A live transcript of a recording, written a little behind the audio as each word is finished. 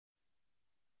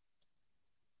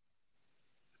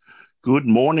Good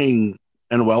morning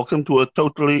and welcome to a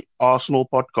totally Arsenal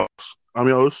podcast. I'm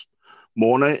your host,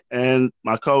 Morne, and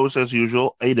my co-host as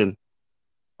usual, Aiden.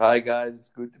 Hi guys, it's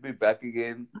good to be back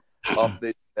again after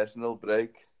the international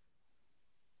break.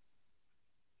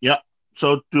 Yeah,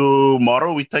 so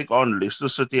tomorrow we take on Leicester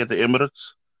City at the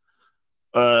Emirates.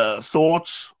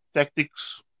 Thoughts,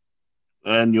 tactics,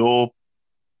 and your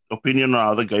opinion on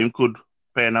how the game could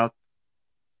pan out.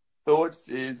 Thoughts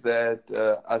is that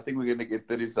I think we're going to get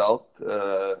the result.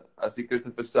 I see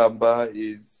Christopher Samba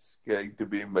is going to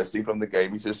be missing from the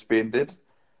game. He's suspended.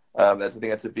 I think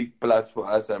that's a big plus for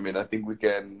us. I mean, I think we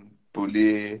can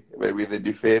bully maybe the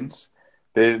defense.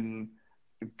 Then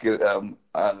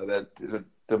that is a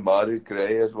Damari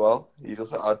Gray as well. He's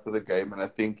also out for the game, and I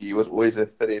think he was always a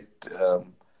threat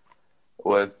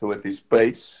with his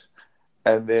pace.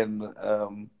 And then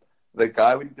the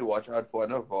guy we need to watch out for, I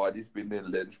know Vardy's been the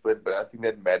linchpin, but I think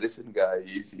that Madison guy,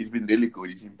 he's been really good.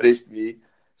 He's impressed me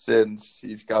since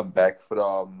he's come back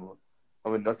from. I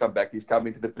mean, not come back. He's come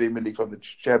into the Premier League from the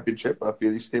Championship. I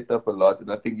feel he stepped up a lot,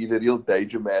 and I think he's a real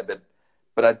danger man.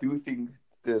 But I do think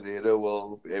Torreira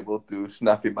will be able to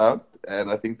snuff him out, and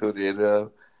I think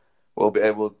Torreira will be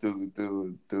able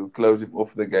to close him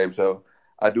off the game. So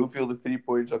I do feel the 3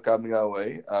 points are coming our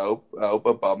way. I hope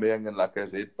Aubameyang and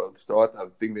Lacazette both start. I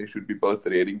think they should be both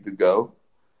ready to go.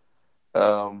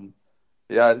 Um,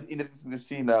 yeah, it's interesting to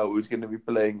see now who's going to be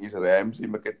playing. Is Ramsey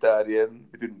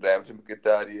Mkhitaryan, between Ramsey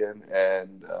Mkhitaryan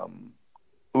and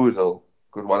Ozil,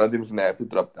 because one of them is going to have to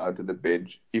drop down to the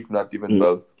bench, if not even Mm.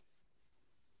 both.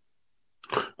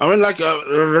 I mean,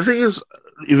 the thing is,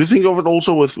 if you think of it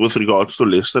also with regards to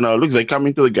Leicester now, look, they come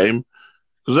into the game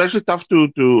because it's actually tough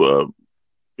to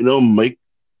make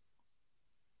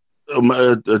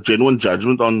a genuine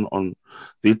judgment on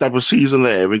the type of season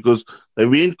they have because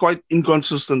they've been quite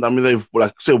inconsistent. I mean, they've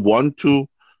like say won two,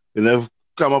 and they've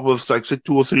come up with like say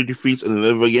two or three defeats, and then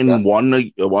they've Yeah, again won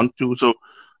one two. So,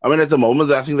 I mean, at the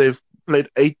moment, I think they've played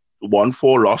eight, won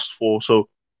four, lost four. So,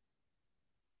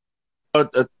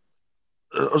 it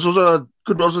it's also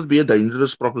could also be a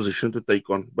dangerous proposition to take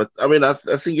on. But I mean, I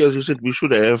think as you said, we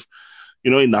should have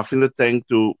enough in the tank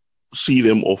to see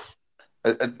them off.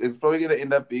 it's probably going to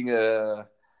end up being a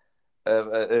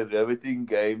riveting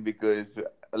game because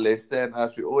Leicester and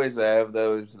us, we always have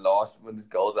those last minute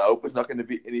goals. I hope it's not going to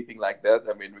be anything like that.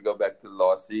 I mean, we go back to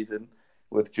last season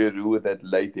with Giroud with that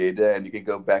late header, and you can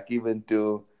go back even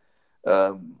to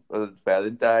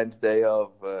Valentine's Day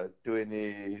of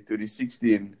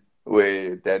 2016,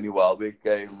 where Danny Welbeck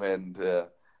came and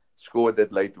scored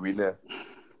that late winner.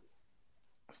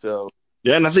 So,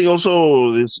 Yeah, and I think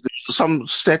also there's some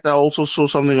stat I also saw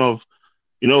something of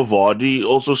Vardy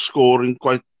also scoring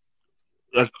quite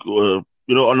like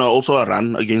on also a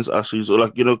run against us. He's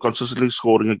like consistently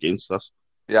scoring against us.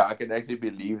 yeah, I can actually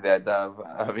believe that.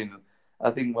 I mean,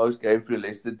 I think most games for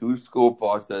Leicester do score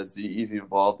past us. He is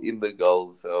involved in the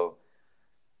goal, so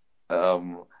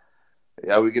um,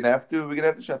 yeah, we're gonna have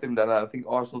to shut him down. I think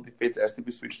Arsenal defense has to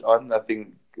be switched on. I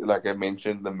think, like I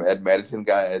mentioned, the Madison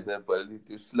guy has the ability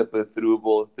to slip a through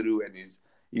ball through, and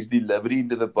his delivery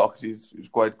into the box is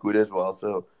quite good as well.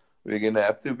 So we're gonna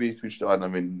have to be switched on. I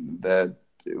mean, that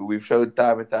we've showed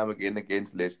time and time again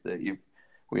against Leicester. If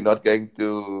we're not going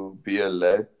to be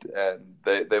alert, and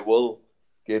they will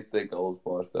get their goals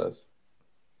past us.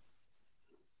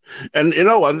 And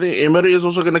one thing, Emery is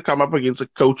also going to come up against a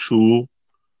coach who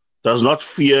does not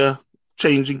fear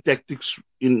changing tactics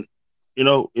in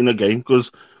a game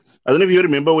because I don't know if you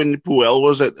remember when Puel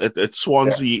was at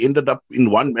Swansea, he ended up in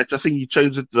one match. I think he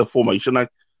changed the formation like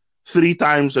three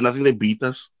times, and I think they beat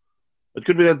us. It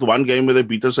could be that one game where they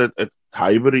beat us at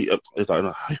Highbury,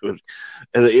 Highbury,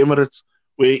 at the Emirates,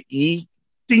 where he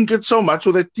tinkered so much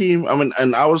with that team. I mean,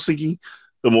 and I was thinking,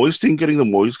 the more he's tinkering, the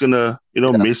more he's gonna,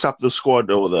 Yeah, mess up the squad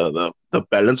or the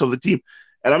balance of the team.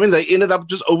 And I mean, they ended up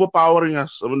just overpowering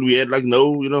us. I mean, we had like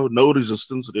no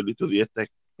resistance really to the attack.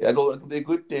 yeah, it'll be a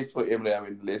good test for Emre. I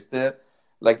mean, Leicester,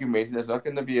 like you mentioned, it's not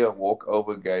going to be a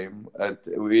walkover game.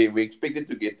 We expected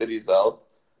to get the result,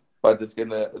 but it's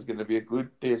gonna be a good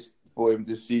test for him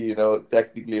to see,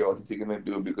 tactically what is he gonna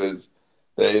do because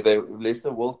they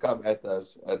Leicester will come at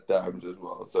us at times as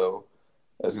well. So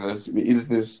it's gonna be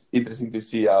interesting to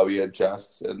see how he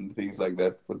adjusts and things like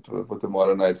that for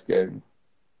tomorrow night's game.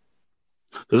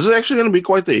 This is actually going to be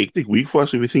quite a hectic week for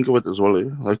us if you think of it as well,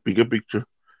 like bigger picture.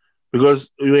 Because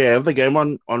we have the game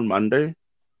on Monday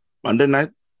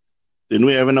night. Then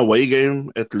we have an away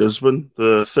game at Lisbon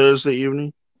the Thursday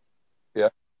evening. Yeah.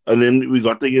 And then we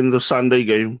got again the Sunday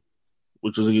game,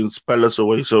 which is against Palace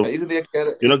away. So, Either games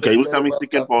coming Carabao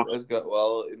thick and Cup fast. has got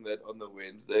well in that on the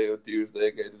Wednesday or Tuesday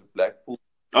against Blackpool.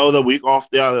 Oh, the week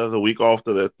after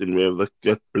that, then we have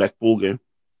that Blackpool game.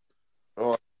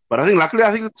 Oh, But luckily,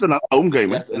 I think it's another home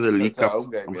game, yeah, in the League it's a Cup. home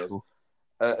game, I'm yes. sure.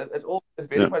 It's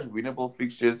very Yeah, much winnable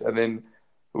fixtures, and then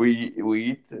we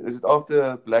eat. Is it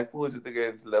after Blackpool? Is it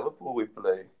against Liverpool we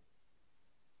play?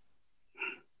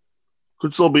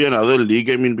 could still be another league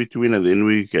game in between, and then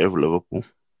we have Liverpool,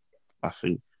 I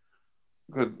think.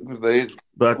 Because they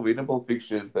But winnable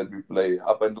fixtures that we play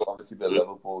up until obviously the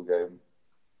Liverpool game.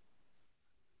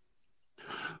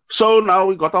 so now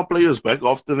we got our players back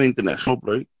after the international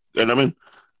break, and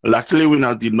luckily we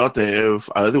now did not have.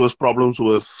 I think there was problems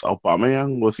with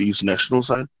Aubameyang with his national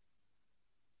side.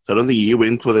 So I don't think he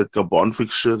went for that Gabon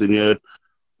fixture. Then you had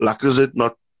Lacazette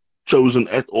not chosen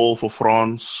at all for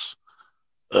France.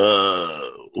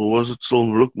 Who was it still?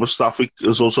 Look, Mustafik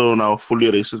is also now fully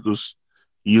arrested because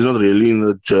he's not really in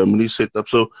the Germany setup.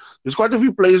 So there's quite a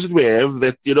few players that we have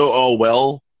that, are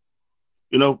well,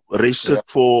 rested Yeah,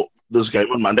 for this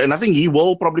game on Monday. And I think he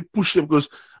will probably push them because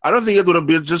I don't think it would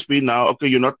have just been now, okay,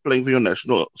 you're not playing for your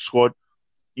national squad.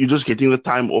 You're just getting the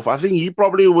time off. I think he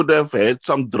probably would have had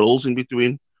some drills in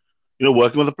between,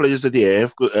 working with the players that he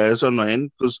has on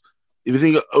hand. Because if you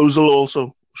think Ozil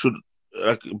also should,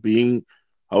 like, being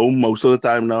home most of the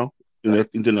time now in yeah. that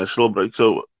international break.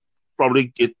 So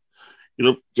probably get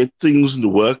things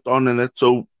worked on and that.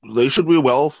 So they should be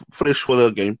fresh for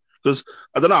the game. Because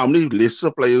I don't know how many lists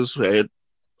of players had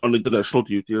on international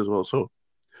duty as well. So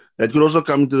that could also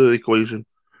come into the equation.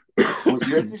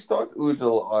 We actually start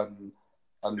Özil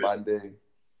on Monday.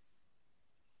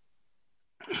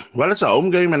 Well, it's a home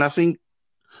game, and I think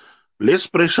less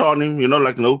pressure on him.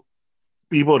 Like no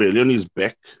people really on his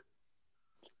back.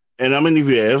 And if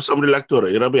you have somebody like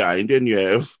Torreira behind you and you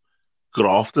have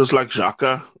grafters like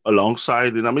Xhaka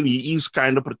alongside, and he is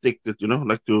kind of protected,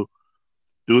 like to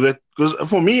do that. Because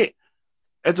for me,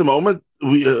 at the moment,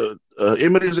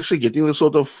 Emery is actually getting the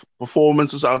sort of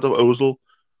performances out of Ozil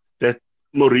that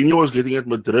Mourinho was getting at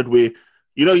Madrid, where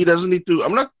he doesn't need to.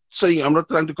 I'm not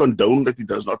trying to condone that he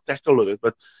does not tackle with it,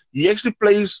 but he actually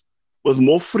plays with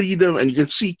more freedom, and you can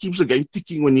see he keeps the game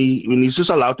ticking when he's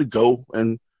just allowed to go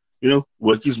and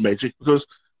work his magic. Because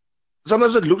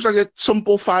sometimes it looks like a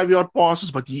simple 5-yard passes,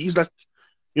 but he's like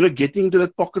getting into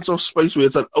that pockets of space where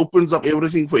it opens up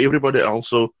everything for everybody else.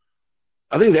 So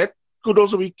I think that could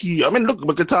also be key. Look,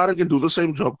 Mkhitaryan can do the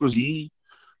same job because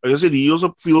like I said, he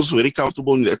also feels very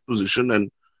comfortable in that position.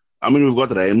 And we've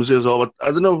got Ramsey as well, but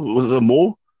I don't know, the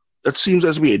more it seems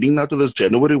as we're heading now to this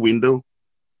January window,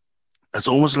 it's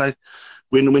almost like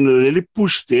when we really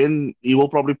push, then he will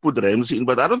probably put Ramsey in.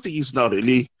 But I don't think he's now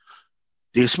really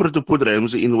desperate to put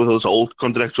Ramsey in with his old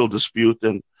contractual dispute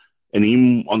and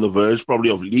him on the verge probably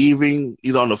of leaving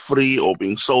either on a free or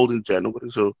being sold in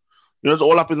January. So it's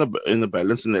all up in the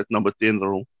balance in that number 10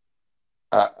 role.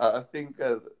 I think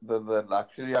the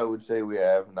luxury I would say we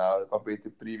have now compared to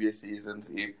previous seasons,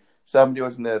 if somebody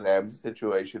was in a Ramsey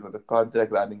situation with a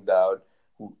contract running down,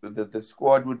 the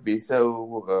squad would be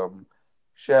so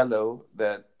shallow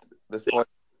that the squad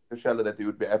is so shallow that they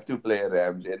would have to play a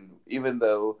Ramsey. And even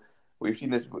though we've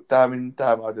seen this time in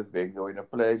time out with Wenger, when a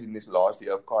player's in his last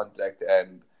year of contract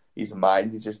and his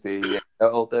mind is just there, he has no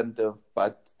alternative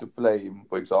but to play him.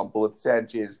 For example, with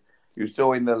Sanchez, you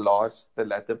saw in the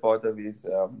latter part of his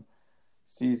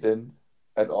season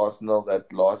at Arsenal,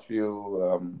 that last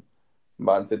few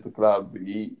months at the club,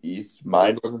 his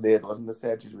mind wasn't there. It wasn't the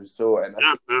Sanchez we saw, and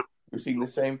I think we're seeing the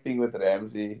same thing with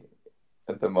Ramsey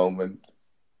at the moment.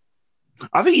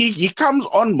 I think he comes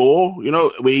on more,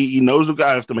 where he knows, look,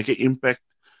 I have to make an impact.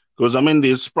 Because,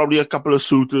 there's probably a couple of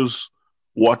suitors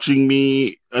watching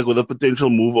me, like, with a potential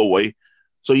move away.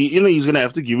 So, he's going to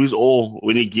have to give his all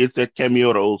when he gets that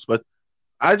cameo roles. But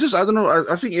I don't know.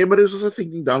 I think Emery is also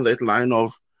thinking down that line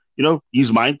of,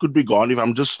 his mind could be gone if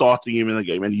I'm just starting him in the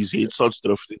game and his head starts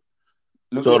drifting.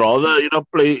 Look, So rather,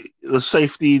 play the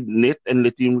safety net and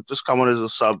let him just come on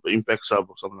as a impact sub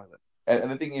or something like that.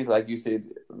 and the thing is, like you said,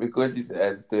 because he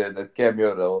has that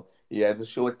cameo role, he has a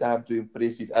short time to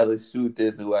impress his other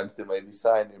suitors who wants to maybe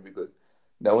sign him, because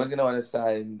no one's going to want to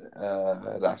sign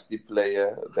a rusty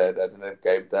player that doesn't have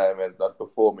game time and not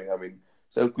performing.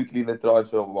 So quickly in the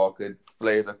transfer market,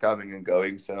 players are coming and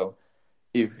going. So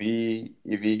if he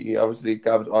obviously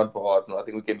comes on for Arsenal, I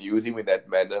think we can use him in that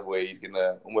manner where he's going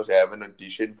to almost have an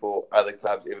audition for other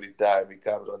clubs every time he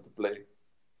comes on to play.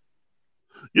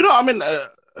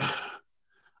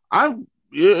 I'm,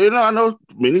 I know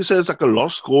many say it's like a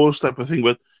lost cause type of thing,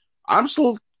 but I'm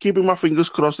still keeping my fingers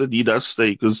crossed that he does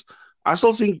stay because I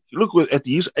still think, look, at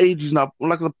his age, he's now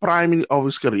like the prime of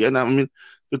his career. And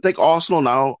to take Arsenal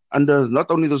now under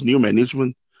not only this new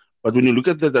management, but when you look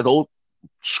at that whole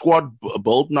squad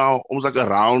built now, almost like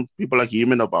around people like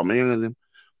him and Aubameyang and them.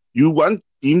 You want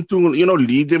him to,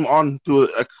 lead them on to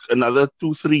another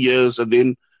 2-3 years, and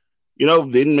then,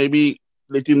 then maybe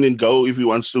let him then go if he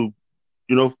wants to,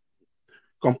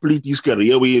 complete his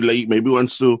career where he like, maybe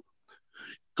wants to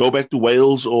go back to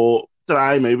Wales or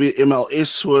try maybe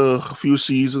MLS for a few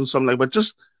seasons, something like. But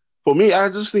just for me, I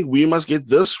just think we must get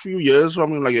this few years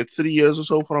from him, like 3 years or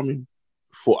so from him,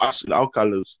 for us in our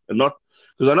colours, and not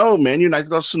because I know Man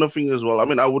United are sniffing as well. I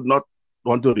mean, I would not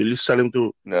want to really sell him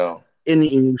to any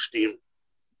English team.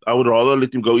 I would rather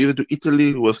let him go either to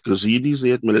Italy with Gazidis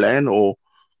there at Milan, or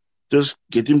just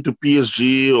get him to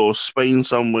PSG or Spain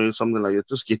somewhere, something like that.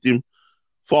 Just get him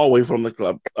far away from the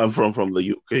club. I'm from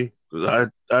the UK,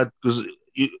 because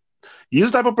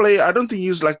he's the type of player. I don't think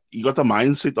he's like he got the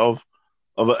mindset of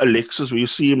Alexis, where you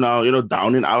see him now,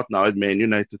 down and out now at Man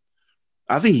United.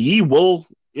 I think he will,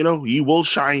 he will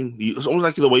shine. It's almost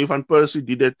like the way Van Persie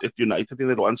did it at United in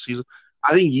that one season.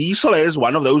 I think he still has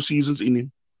one of those seasons in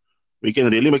him. We can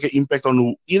really make an impact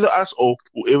on either us or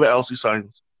whoever else he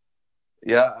signs.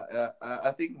 Yeah,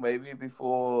 I think maybe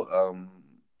before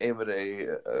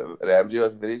Emre, Ramsey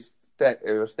was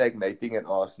was stagnating at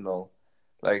Arsenal.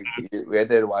 Like we had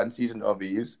that one season of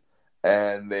his,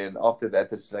 and then after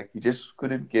that, it's like he just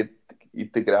couldn't hit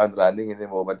the ground running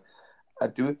anymore. But I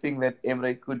do think that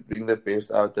Emre could bring the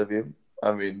best out of him.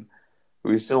 I mean,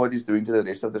 we saw what he's doing to the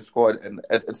rest of the squad, and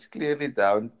it's clearly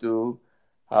down to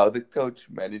how the coach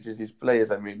manages his players.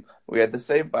 I mean, we had the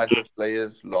same bunch of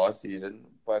players last season,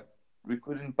 but we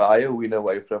couldn't buy a win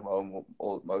away from home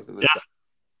most of the time.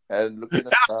 And look at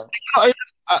that now.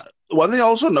 One thing I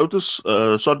also noticed,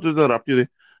 sorry to interrupt you there,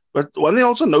 but one thing I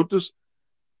also noticed,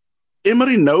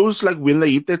 Emery knows like when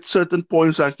they hit at certain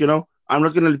points, like, I'm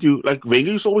not going to let you, like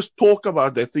Wenger used to always talk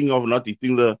about that thing of not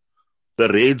hitting the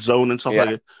red zone and stuff like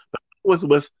that. But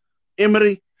with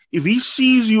Emery, if he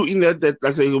sees you in that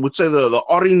like they would say the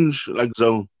orange like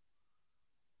zone,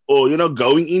 or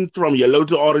going in from yellow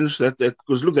to orange, that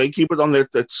because look, they keep it on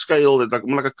that scale, that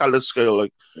like a color scale,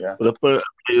 like with the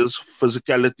player's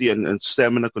physicality and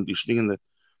stamina, conditioning, and that.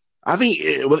 I think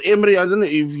with Emery, I don't know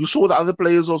if you saw the other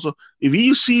players also. If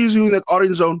he sees you in that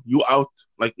orange zone, you out.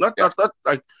 Like not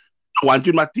like I want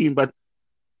you in my team, but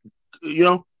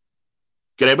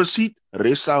grab a seat,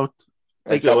 rest out,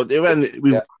 take whatever, and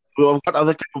we've got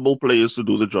other capable players to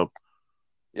do the job.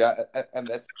 Yeah, and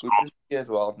that's good to see as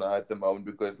well now at the moment,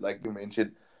 because like you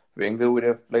mentioned, Wenger would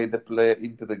have played the player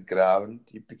into the ground.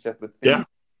 He picks up a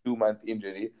 2-month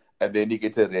injury, and then he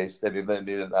gets a rest, and then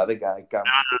another guy comes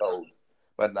cold.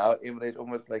 But now Emre is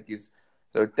almost like he's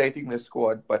rotating the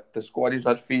squad, but the squad is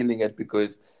not feeling it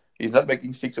because he's not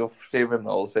making 6 or 7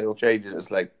 wholesale changes.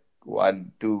 It's like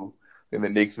 1, 2, then the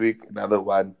next week another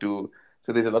 1, 2.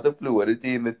 So there's a lot of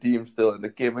fluidity in the team still, and the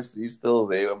chemistry is still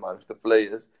there amongst the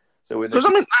players. So because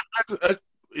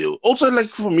also like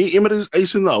for me, Emery is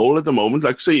ace in the hole at the moment.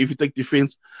 Like say if you take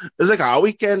defense, it's like how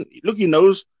he can look. He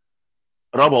knows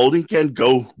Rob Holding can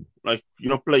go like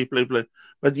play,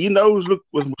 but he knows look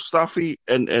with Mustafi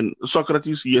and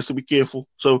Socrates, he has to be careful.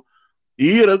 So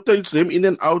he rotates them in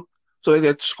and out so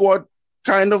that squad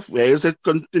kind of has that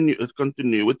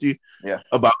continuity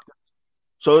about it.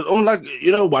 So it's almost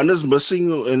like one is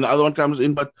missing and the other one comes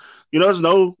in, but it's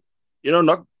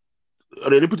not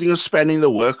really putting a span in the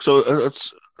work. So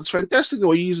it's fantastic the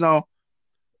way he's now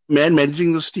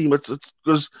managing this team. It's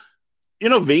because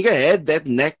Wenger had that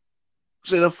knack,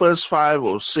 say the first 5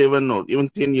 or 7 or even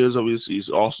 10 years of his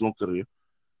Arsenal career,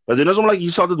 but then it's almost like he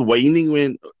started waning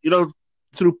when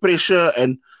through pressure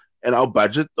and our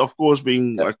budget, of course,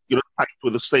 being tight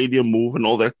with the stadium move and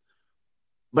all that.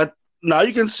 But now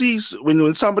you can see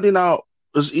when somebody now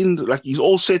is in, like he's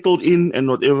all settled in and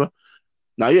whatever.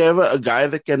 Now you have a guy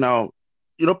that can now,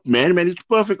 manage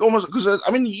perfect almost, because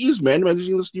I mean he is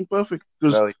managing this team perfect,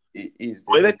 because he is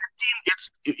the way that team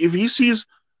gets, if he sees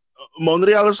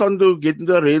Monreal is on to get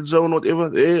into the red zone, whatever,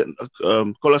 there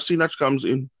Kolasinac comes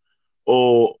in,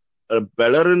 or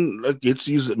Bellerin gets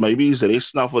his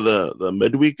rest now for the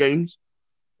midweek games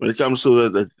when it comes to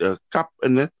the cup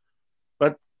and that.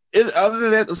 But other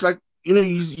than that, it's like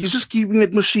he's just keeping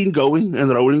that machine going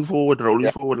and rolling forward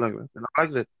like that. And I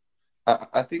like that.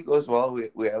 I think as well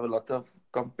we have a lot of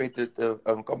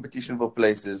competition for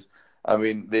places. I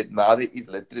mean, now there is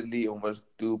literally almost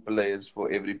 2 players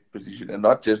for every position, and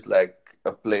not just like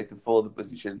a player to fill the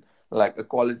position, like a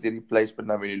quality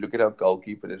replacement. I mean, you look at our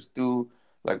goalkeeper, there's 2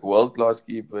 like world-class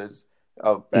keepers.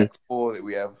 Our back 4,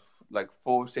 we have like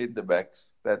 4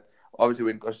 centre-backs that obviously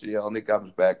when Koscielny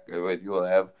comes back, you will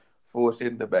have 4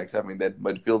 centre-backs. I mean, that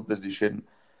midfield position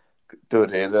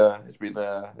Torreira has been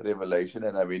a revelation,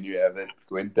 and I mean, you have that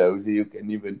Guendouzi, you can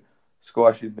even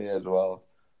squash in there as well.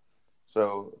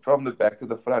 So from the back to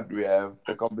the front, we have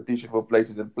the competition for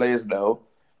places, and players know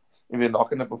if they're not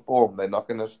going to perform, they're not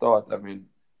going to start. I mean,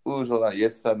 Uzola,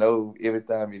 yes, I know every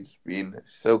time he's been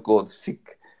so-called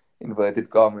sick, inverted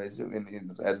commas, when he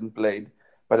hasn't played.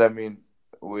 But I mean,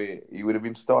 he would have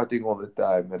been starting all the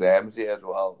time. Ramsey as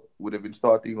well would have been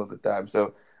starting all the time.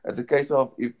 So it's a case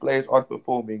of if players aren't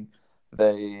performing,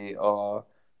 they are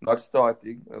not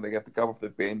starting, and they have to come off the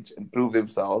bench and prove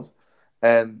themselves.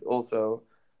 And also,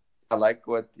 I like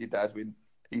what he does when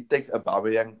he takes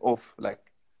Aubameyang off. Like,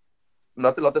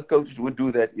 not a lot of coaches would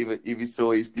do that if he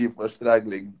saw his team was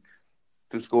struggling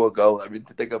to score a goal. I mean,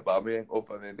 to take Aubameyang off,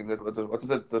 and I think that what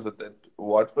was it? Was it that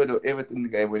Watford or Everton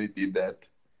game when he did that?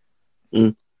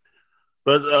 Mm.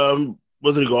 But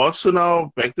with regards to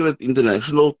now, back to that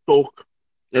international talk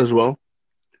as well,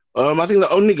 I think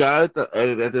the only guy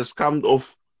that has come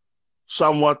off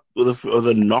somewhat with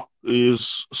a knock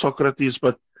is Socrates,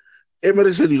 but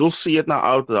Emery said he'll see it now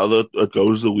out how it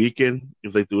goes the weekend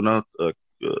if they do not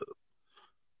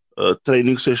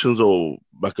training sessions or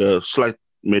like a slight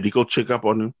medical checkup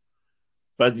on him.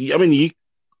 But he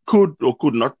could or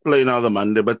could not play now the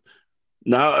Monday. But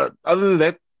now, other than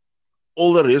that,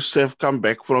 all the rest have come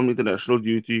back from international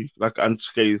duty like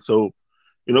unscathed. So,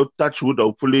 touch wood.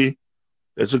 Hopefully,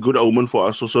 that's a good omen for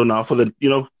us. Also now for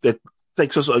that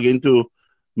takes us again to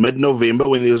mid-November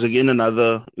when there's again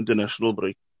another international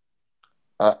break.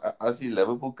 I see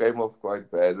Liverpool came off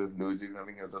quite bad with losing. I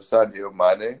think it was Sadio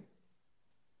Mane.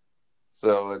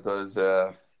 So it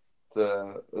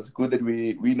was good that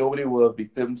we normally were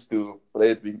victims to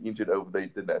players being injured over the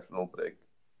international break.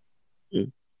 Yeah.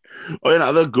 Oh,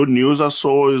 another good news I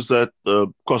saw is that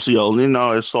Koscielny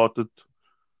now has started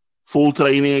full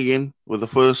training again with the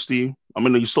first team. I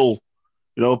mean, he's still,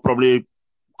 probably a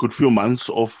good few months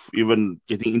off even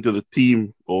getting into the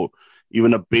team or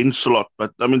even a bench slot.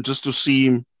 But, I mean, just to see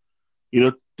him,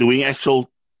 doing actual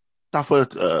tougher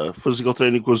physical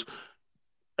training, because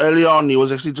early on he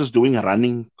was actually just doing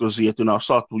running because he had to now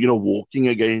start, walking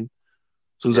again.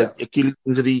 Since that Achilles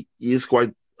injury is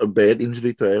quite a bad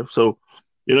injury to have. So,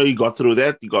 he got through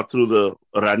that. He got through the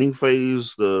running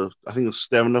phase, the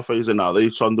stamina phase, and now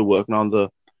he's on to work now on the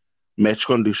match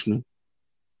conditioning.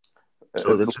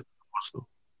 So that's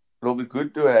it'll be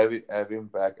good to have him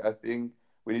back. I think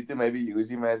we need to maybe use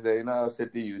him as our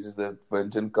City uses the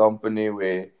Vincent Company,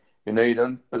 where you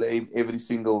don't play him every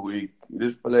single week. You're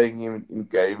just playing him in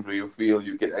games where you feel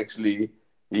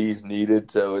he's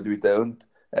needed, so we don't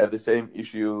have the same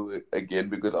issue again.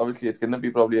 Because obviously it's going to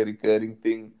be probably a recurring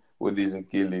thing with his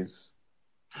Achilles.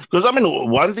 Because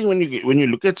one thing when you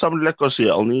look at somebody like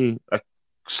Koscielny, like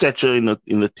stature in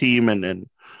the team, and then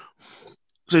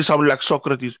say somebody like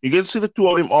Socrates, you can see the two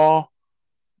of them are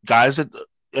guys that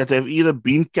have either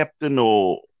been captain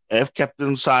or have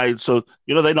captain side, so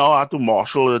they know how to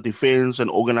marshal the defense and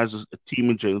organize a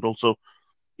team in general. So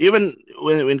even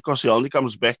when Koscielny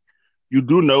comes back, you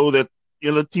do know that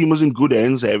the team is in good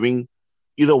hands, having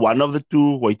either one of the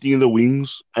two waiting in the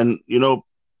wings, and look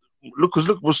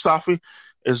Mustafi,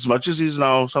 as much as he's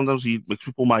now, sometimes he makes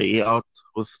me pull my hair out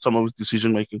with some of his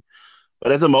decision making.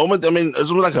 But at the moment, I mean,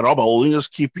 it's like Rob Holding is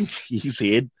keeping his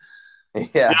head,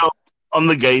 on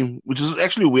the game, which is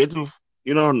actually weird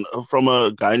from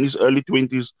a guy in his early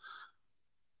 20s,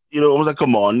 almost like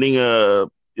commanding a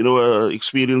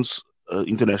experienced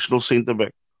international centre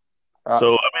back.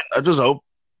 So, I mean, I just hope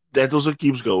that also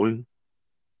keeps going.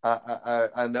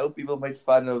 I know people made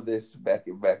fun of this back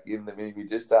in the when we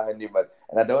just signed him,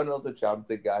 and I don't also jump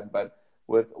the gun, but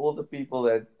with all the people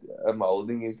that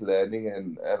Holding is learning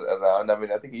and around, I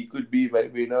mean, I think he could be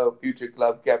maybe a future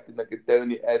club captain like a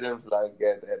Tony Adams like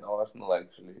at Arsenal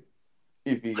actually.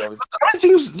 If he goes,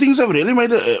 things have really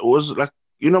made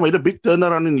made a big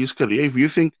turnaround in his career. If you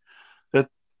think that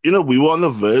we were on the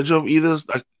verge of either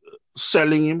like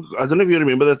selling him, I don't know if you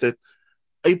remember that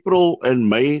April and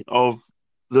May of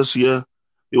this year,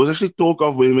 there was actually talk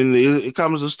of when it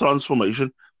comes this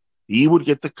transformation, he would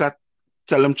get the cut,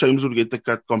 Callum James would get the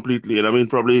cut completely, and I mean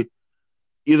probably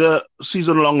either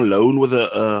season-long loan with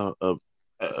a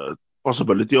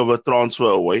possibility of a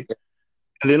transfer away,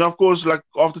 and then of course, like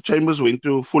after Chambers went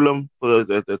to Fulham for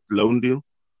that loan deal,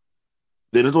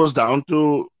 then it was down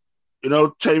to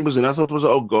Chambers, and I thought it was,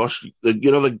 oh gosh,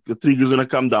 the trigger's gonna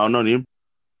come down on him,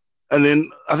 and then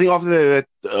I think after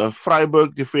that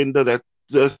Freiburg defender that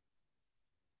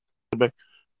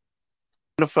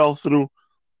fell through.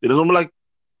 It was almost like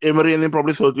Emery and then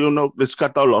probably thought, let's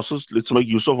cut our losses, let's make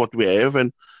use of what we have.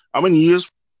 And I mean, he has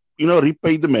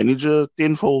repaid the manager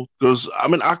tenfold. Because I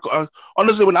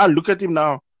honestly, when I look at him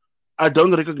now, I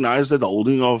don't recognize that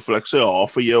holding of, like, say,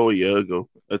 half a year or a year ago.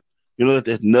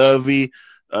 That nervy,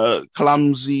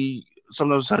 clumsy,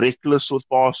 sometimes reckless with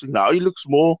passing. Now he looks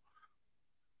more.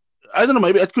 I don't know.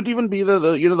 Maybe it could even be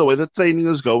the way the training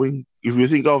is going. If you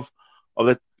think of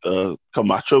that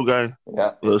Camacho guy,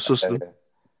 the assistant,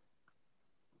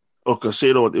 or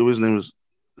Casero, whatever his name is,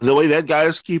 the way that guy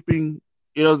is keeping,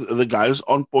 the guys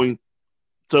on point.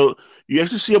 So you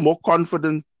actually see a more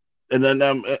confident, and then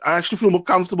I actually feel more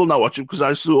comfortable now watching, because I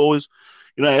used to always,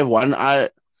 I have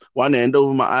one hand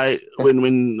over my eye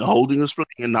when holding is playing,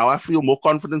 and now I feel more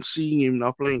confident seeing him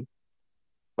now playing.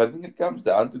 But I think it comes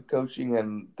down to coaching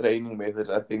and training methods,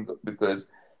 I think, because,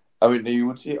 you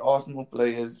would see Arsenal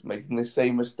players making the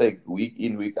same mistake week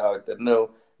in, week out. I don't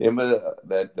know. Remember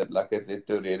that, like I said,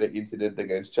 Torreira incident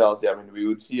against Chelsea? We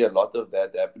would see a lot of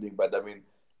that happening. But,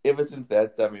 ever since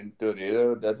that,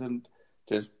 Torreira doesn't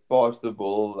just pass the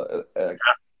ball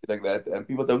like that. And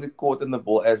people don't get caught in the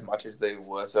ball as much as they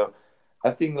were. So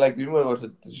I think, remember, was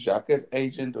it Xhaka's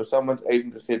agent or someone's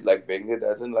agent who said, Wenger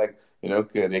doesn't,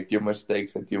 correct your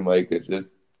mistakes that you make. It just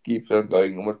keeps on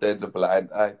going. Almost turns a blind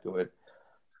eye to it.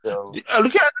 So, look, I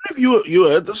don't know if you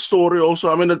heard the story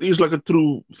also. It is like a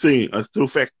true thing, a true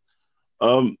fact.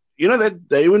 That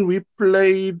day when we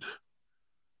played,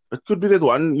 it could be that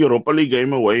one Europa League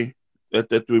game away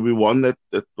that we won that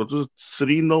what was it,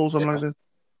 3-0, something like that.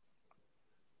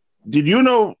 Did you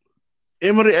know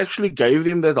Emery actually gave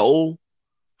him that whole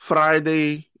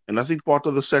Friday and I think part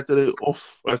of the Saturday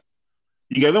off?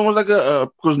 He gave him was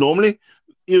because normally,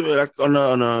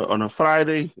 on a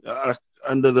Friday,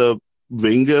 under the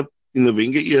Wenger, in the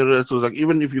Wenger era, it was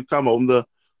even if you come home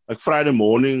Friday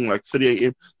morning, 3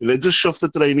 a.m., they just shift the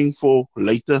training for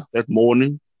later that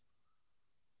morning.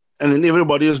 And then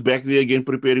everybody is back there again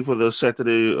preparing for the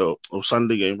Saturday or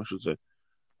Sunday game, I should say.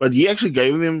 But he actually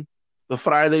gave him the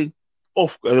Friday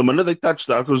off the minute they touched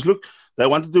down, because look, they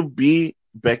wanted to be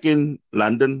back in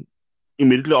London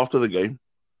immediately after the game.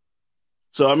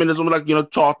 So, it's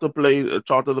almost charter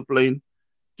the plane,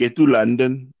 get to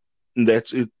London, and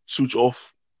that's it, switch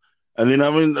off. And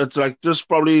then, it's just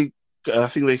probably, I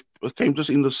think they came just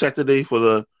in the Saturday for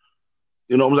the,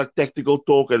 almost tactical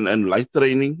talk and light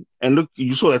training. And look,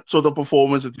 you saw that sort of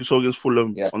performance that you saw against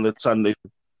Fulham on that Sunday,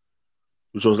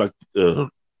 which was a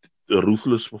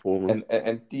ruthless performance.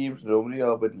 And teams normally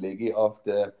are a bit leggy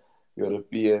after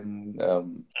European,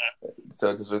 so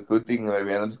it's a good thing. And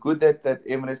it's good that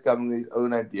Emery is coming with his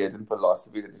own ideas and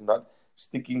philosophies. It's not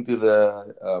sticking to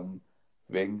the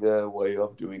Wenger way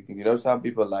of doing things. Some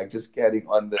people like just carrying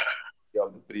on the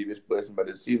of the previous person, but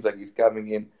it seems like he's coming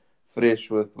in fresh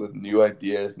with new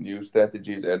ideas, new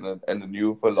strategies, and a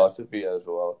new philosophy as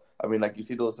well. Like you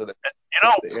said also that.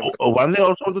 One thing I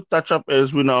also want to touch up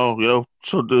as we now,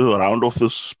 so to round off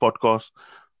this podcast,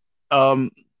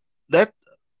 that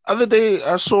other day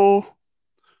I saw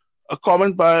a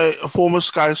comment by a former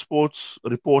Sky Sports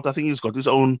reporter. I think he's got his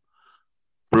own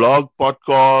blog,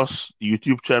 podcast,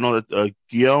 YouTube channel,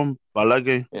 Guillaume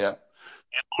Balaguer. Yeah.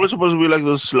 He's always supposed to be like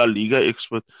this La Liga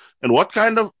expert. And what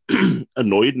kind of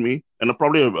annoyed me, and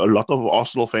probably a lot of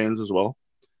Arsenal fans as well,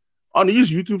 on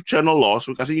his YouTube channel last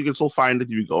week, I think you can still find it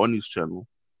if you go on his channel,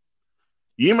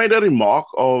 he made a remark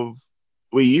of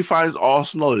where he finds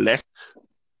Arsenal lack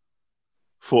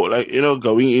for,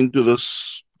 going into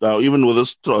this, even with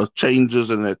this changes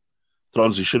and that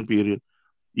transition period.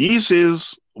 He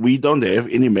says we don't have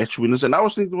any match winners. And I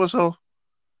was thinking to myself,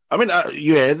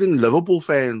 you had in Liverpool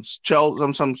fans,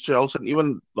 some Chelsea, and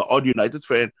even the odd United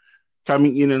fan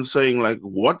coming in and saying,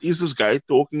 what is this guy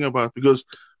talking about? Because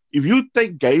if you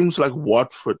take games like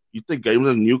Watford, you take games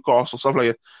like Newcastle, stuff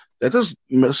like that, that is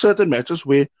certain matches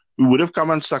where we would have come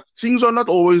unstuck. Things are not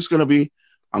always going to be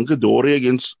Hunky Dory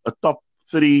against a top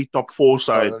 3, top 4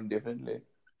 side. Definitely.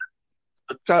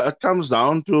 It comes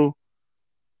down to,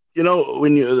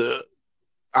 when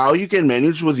how you can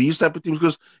manage with these type of teams.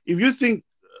 Because if you think,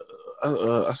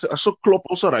 I saw Klopp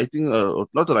also giving an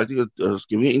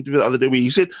interview the other day where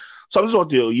he said something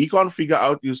what he can't figure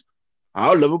out is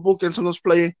how Liverpool can sometimes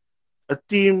play a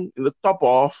team in the top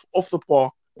half of the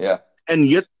park, and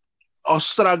yet are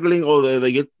struggling, or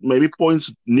they get maybe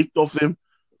points nicked off them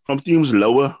from teams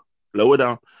lower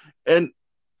down. And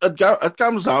it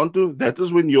comes down to that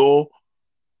is when your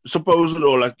supposed,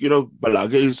 or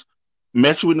Balaga's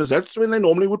match winners, that's when they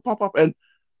normally would pop up. And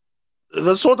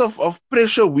the sort of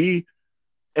pressure we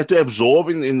had to absorb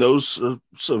in those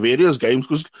various games,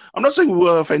 because I'm not saying we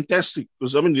were fantastic,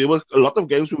 because there were a lot of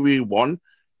games where we won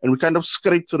and we kind of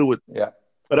scraped through it. Yeah.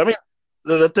 But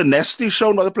the tenacity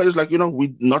shown by the players, like, we're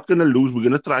not going to lose. We're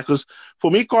going to try. Because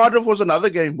for me, Cardiff was another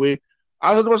game where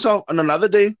I thought to myself, on another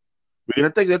day, we're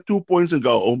going to take that 2 points and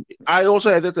go home. I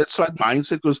also had that slight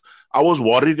mindset because I was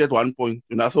worried at one point.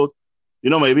 And I thought,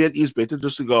 maybe it is better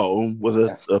just to go home with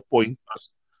a point.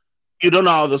 You don't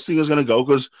know how this thing is going to go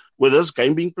because with this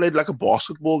game being played like a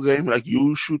basketball game, like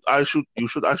you shoot, I shoot, you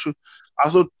shoot, I shoot, I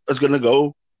thought it's going to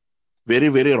go very,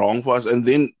 very wrong for us. And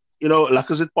then, like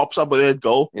as it pops up with that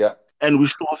goal, Yeah. and we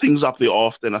saw things up there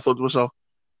after. And I thought to myself,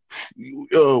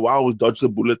 wow, we dodged the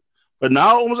bullet. But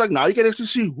now, almost like now you can actually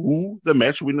see who the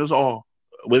match winners are,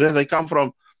 whether they come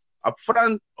from up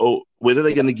front or whether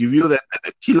they're going to give you that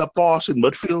killer pass in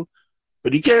midfield.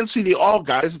 But you can see they are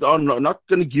guys that are not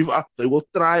going to give up. They will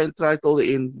try till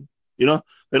the end. You're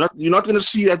not going to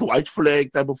see that white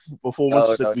flag type of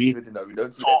performance that we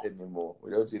don't see that anymore. We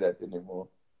don't see that anymore.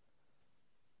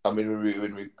 I mean,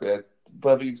 when we had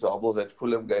perfect examples at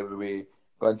Fulham game where we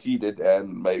conceded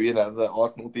and maybe another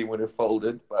Arsenal team would have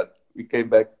folded, but we came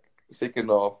back second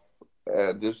half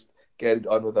and just carried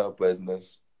on with our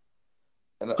business.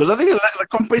 Because I think the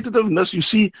competitiveness, you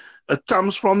see, it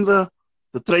comes from the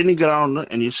training ground,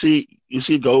 and you see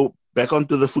go back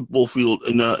onto the football field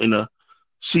in a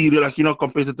serious, like,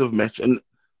 competitive match. And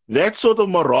that sort of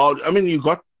morale, I mean,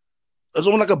 it's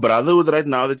almost like a brotherhood right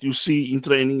now that you see in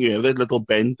training. You have that little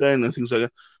banter and things like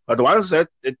that. But once that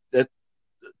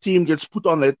team gets put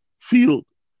on that field,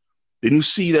 then you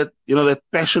see that, that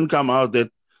passion come out, that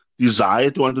desire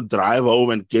to want to drive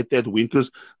home and get that win.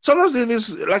 Because sometimes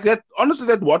there's like that, honestly,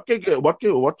 that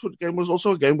Watford game was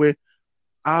also a game where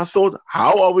I thought,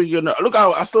 how are we going to... Look,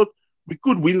 I thought we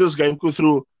could win this game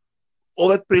through all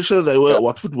that pressure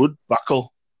Watford would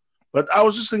buckle. But I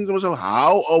was just thinking to myself,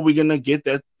 how are we going to get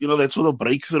that, that sort of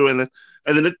breakthrough? And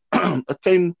then it, it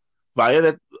came via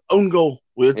that own goal,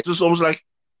 where it just almost like,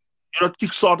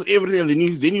 kickstarted everything.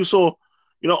 And then you saw,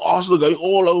 Arsenal going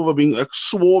all over, being like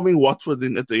swarming Watford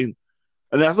at the end.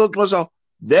 And I thought to myself,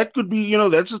 that could be,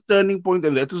 that's a turning point,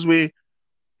 and that is where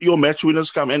your match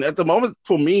winners come. And at the moment,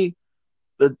 for me,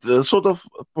 the sort of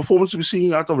performance we're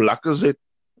seeing out of Lacazette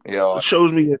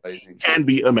shows me that he can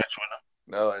be a match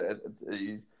winner. No,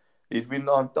 he's been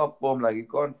on top form. Like, you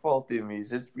can't fault him.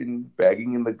 He's just been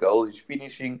bagging in the goal. His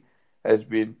finishing has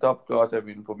been top class. I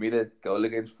mean, for me, that goal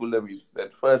against Fulham,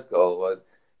 that first goal was,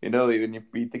 when you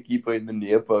beat the keeper in the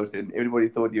near post, and everybody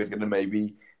thought he was going to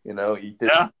maybe, eat it.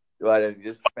 Yeah. Right, and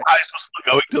just eyes were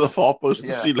still going to the far post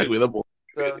to see, like, where the ball.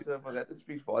 So for that, it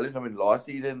speaks volumes. I mean, last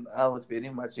season, I was very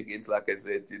much against, like I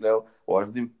said,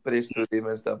 wasn't impressed with him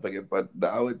and stuff like that. But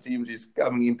now it seems he's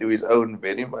coming into his own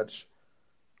very much.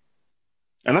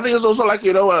 And I think it's also like,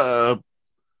 a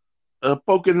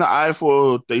poke in the eye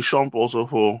for Deschamps also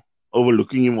for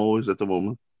overlooking him always at the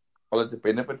moment. Well, it's a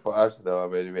benefit for us, though. I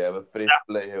mean, we have a fresh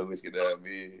player who's going to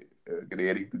be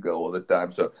ready to go all the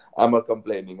time. So I'm not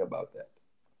complaining about that.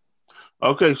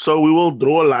 Okay, so we will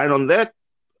draw a line on that.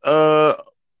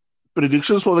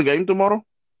 Predictions for the game tomorrow?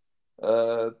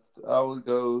 I will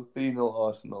go 3-0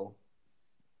 Arsenal.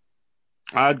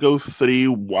 I'd go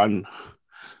 3-1.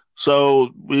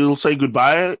 So we'll say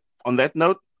goodbye on that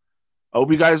note. I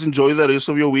hope you guys enjoy the rest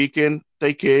of your weekend.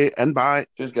 Take care and bye.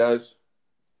 Cheers, guys.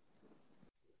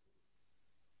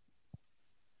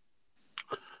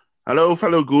 Hello,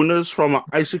 fellow Gooners from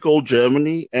Icicle,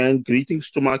 Germany, and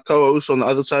greetings to my co-host on the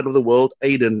other side of the world,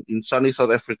 Aiden, in sunny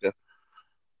South Africa.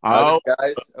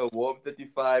 Guys, a warm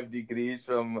 35 degrees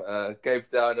from Cape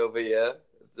Town over here.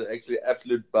 It's actually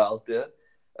absolute belter.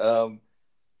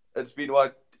 It's been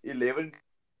 11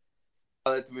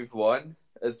 that we've won.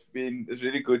 It's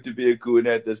really good to be a Goon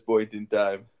at this point in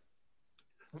time.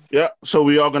 Yeah, so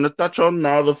we are going to touch on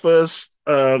now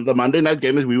the Monday night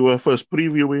game that we were first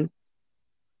previewing.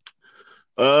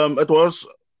 It was,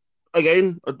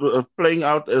 again, playing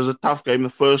out as a tough game the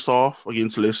first half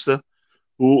against Leicester,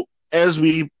 who, as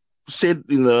we said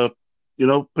in the,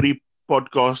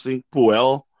 pre-podcasting,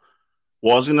 Puel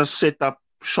was in a set-up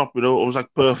shop, almost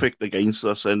like perfect against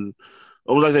us, and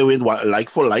almost like they went like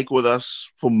for like with us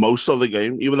for most of the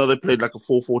game, even though they played like a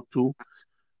 4-4-2.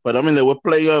 But, I mean, they were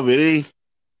playing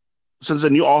since the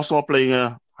new Arsenal playing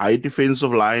a high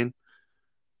defensive line,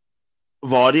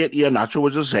 Vardy and Iheanacho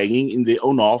were just hanging in their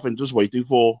own half and just waiting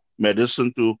for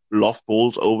Maddison to loft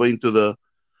balls over into the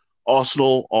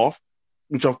Arsenal half,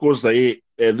 which of course they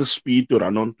had the speed to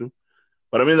run onto.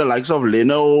 But I mean, the likes of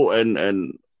Leno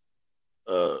and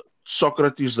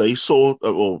Socrates, they saw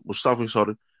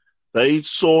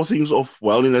things off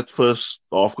well in that first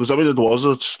half, because I mean, it was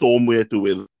a storm we had to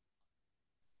weather.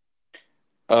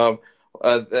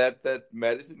 That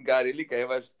Madison guy really gave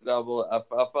us trouble. I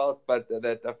felt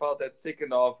that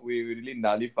second half we really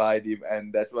nullified him,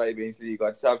 and that's why eventually he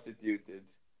got substituted.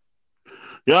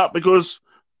 Yeah, because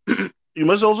you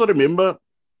must also remember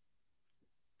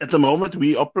at the moment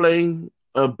we are playing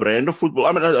a brand of football.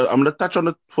 I mean, I'm going to touch on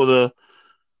it for the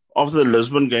after the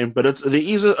Lisbon game, but there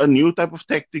is a new type of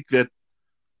tactic that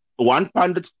one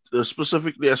pundit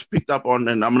specifically has picked up on,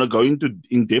 and I'm going to go into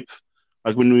in depth,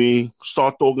 like when we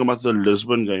start talking about the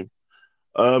Lisbon game.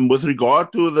 With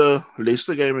regard to the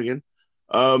Leicester game again,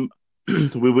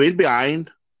 we went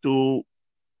behind to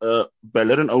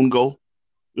Bellerin own goal.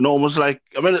 You know, almost like,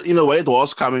 I mean, in a way it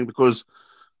was coming because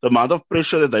the amount of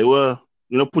pressure that they were,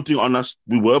 putting on us,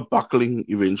 we were buckling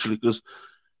eventually because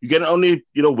you can only,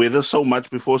 weather so much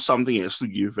before something has to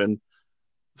give. And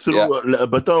through a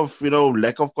bit of,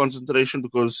 lack of concentration,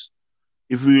 because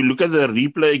if we look at the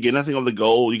replay again, I think of the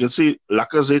goal, you can see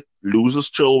Lacazette loses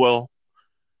Chilwell.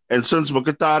 And since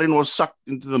Mkhitaryan was sucked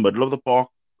into the middle of the park,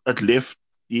 it left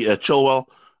Chilwell,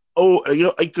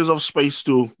 acres of space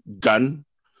to gun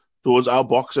towards our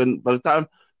box. And by the time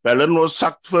Bellerin was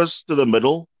sucked first to the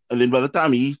middle, and then by the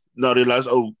time he now realized,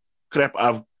 oh crap,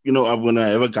 I'm going to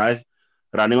have a guy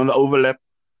running on the overlap.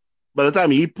 By the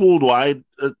time he pulled wide,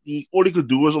 all he could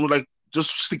do was almost like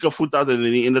just stick a foot out, and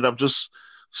then he ended up just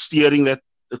steering that,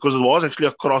 because it was actually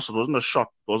a cross. It wasn't a shot.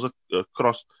 It was a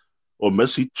cross or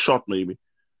miss-hit shot maybe.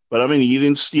 But I mean, he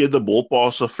then steered the ball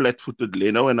past a flat-footed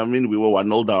Leno, and I mean, we were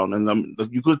 1-0 down, and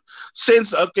you could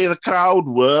sense, okay, the crowd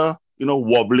were,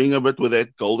 wobbling a bit with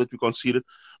that goal that we conceded.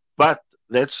 But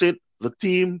that said, the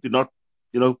team did not,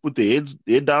 put their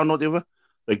head down, whatever.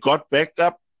 They got back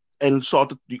up and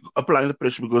started applying the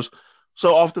pressure, because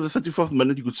so after the 35th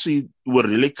minute, you could see we were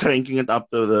really cranking it up,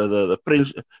 the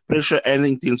pressure and the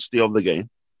intensity of the game.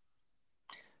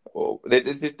 Well,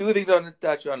 there's two things I want to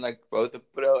touch on, like both the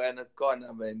pro and the con.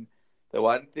 I mean, the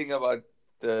one thing about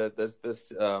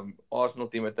this Arsenal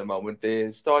team at the moment,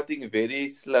 they're starting very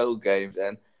slow games,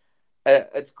 and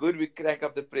it's good we crank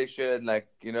up the pressure, like,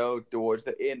 towards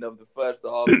the end of the first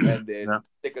half, and then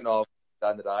second half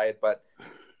done riot. But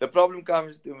the problem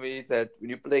comes to me is that when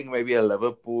you're playing maybe a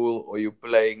Liverpool, or you're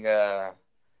playing a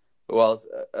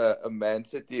Man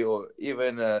City, or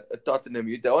even a Tottenham,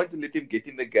 you don't want to let him get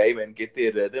in the game and get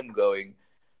their rhythm going,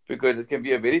 because it can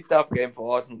be a very tough game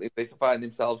for Arsenal if they find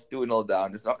themselves 2-0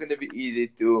 down. It's not going to be easy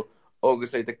to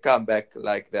orchestrate a comeback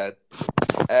like that.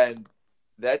 And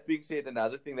that being said,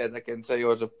 another thing that I can say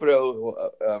was a pro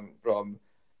from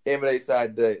Emre's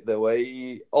side, the way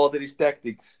he altered his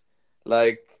tactics,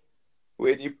 like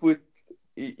when he put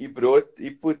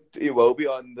Iwobi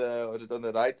on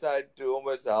the right side to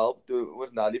almost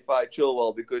nullify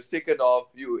Chilwell, because second half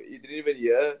you didn't even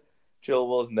hear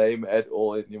Chilwell's name at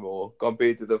all anymore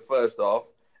compared to the first half.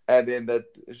 And then that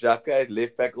Xhaka at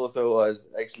left back also was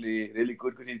actually really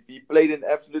good, because he played an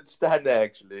absolute stunner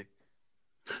actually.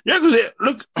 Yeah, because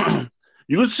look,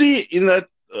 you could see in that,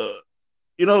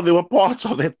 there were parts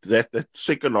of that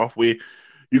second half where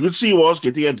you could see he was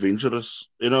getting adventurous,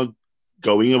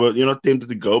 going about, tempted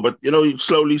to go, but, he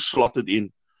slowly slotted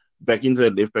in back into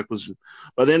that left back position.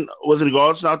 But then with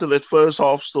regards now to that first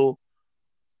half still,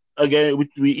 again,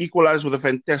 we equalized with a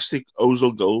fantastic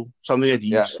Ozil goal, something that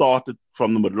he started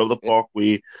from the middle of the park,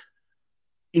 where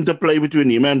interplay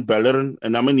between him and Bellerin,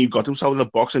 and I mean, he got himself in the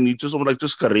box and he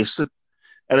just caressed it.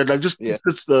 And it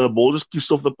the ball just kissed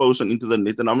off the post and into the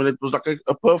net. And I mean, it was like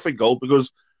a perfect goal,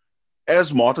 because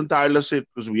as Martin Tyler said,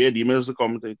 because we had him as the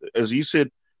commentator, as he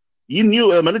said, he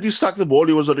knew the minute he stuck the ball,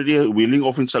 he was already wheeling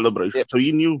off in celebration. Yeah. So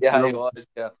he knew. Yeah, he was,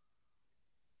 yeah.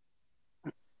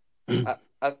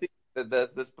 I think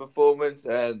that this performance,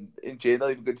 and in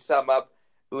general, if you could sum up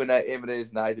Unai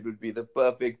Emery's night, it would be the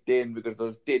perfect 10, because there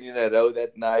was 10 in a row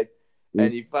that night.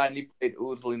 And he finally played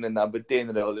Ozil in the number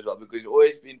 10 role as well, because he's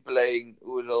always been playing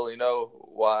Ozil,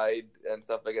 wide and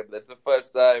stuff like that. But that's the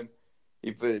first time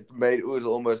he made Ozil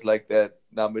almost like that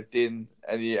number 10,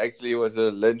 and he actually was a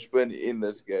linchpin in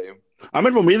this game. I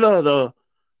mean, for me, look,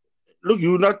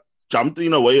 you not jumped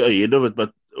in a way ahead of it,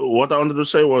 but what I wanted to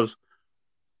say was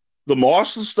the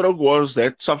masterstroke was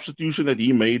that substitution that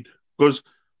he made, because,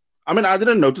 I mean, I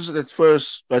didn't notice it at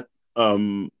first, but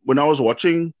when I was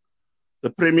watching the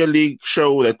Premier League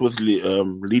show that was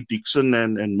Lee Dixon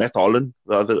and Matt Holland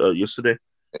yesterday.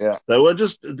 Yeah, they were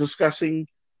just discussing,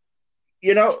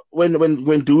 when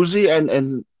Doozy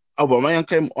and Aubameyang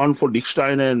came on for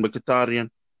Lichtsteiner and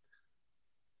Mkhitaryan,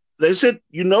 they said,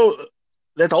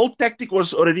 that whole tactic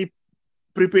was already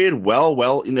prepared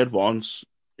well in advance.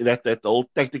 That whole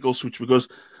tactical switch, because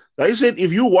they said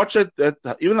if you watch it, that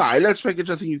even the highlights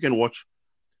package, I think you can watch.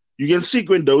 You can see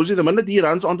Guendouzi the minute he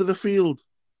runs onto the field.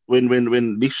 when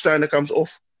Lichtsteiner comes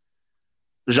off,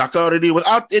 Xhaka already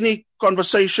without any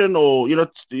conversation or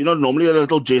normally a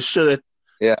little gesture that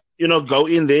Yeah. go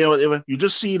in there or whatever. You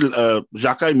just see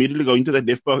Xhaka immediately go into that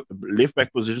left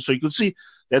back position. So you could see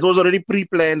that was already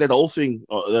pre-planned, that whole thing,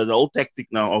 the whole tactic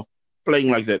now of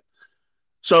playing like that.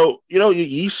 So,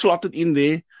 he slotted in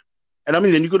there. And I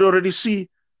mean, then you could already see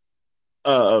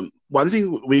one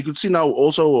thing we could see now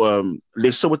also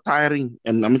Leicester were tiring,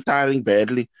 and I mean tiring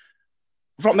badly.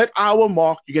 From that hour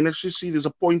mark, you can actually see there's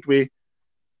a point where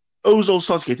Ozil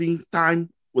starts getting time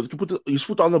to put his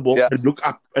foot on the ball Yeah. and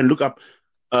look up.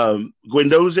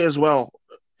 Guendouzi as well.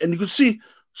 And you could see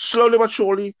slowly but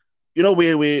surely,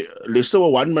 where Leicester were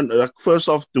 1 minute, like first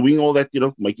off doing all that,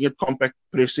 making it compact,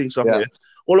 pressing, stuff like that.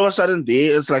 All of a sudden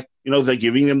there, it's like, they're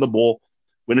giving them the ball.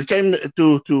 When it came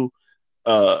to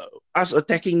us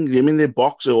attacking them in their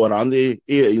box or around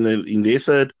in their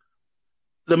third,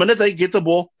 the minute they get the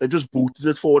ball, they just booted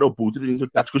it forward or booted it into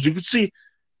touch. Because you could see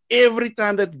every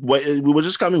time that we were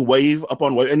just coming wave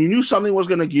upon wave, and you knew something was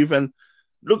going to give. And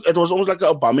look, it was almost like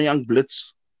an Aubameyang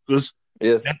blitz, because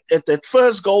that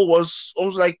first goal was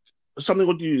almost like something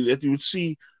that you would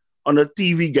see on a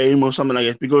TV game or something like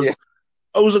that. Because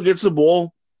Ozil gets the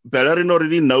ball, Bellerin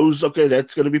already knows, okay,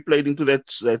 that's going to be played into that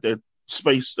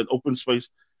space, that open space.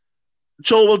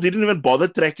 Chilwell didn't even bother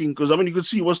tracking, because I mean you could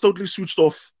see he was totally switched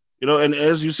off. And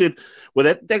as you said, with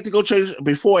that tactical change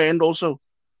beforehand also,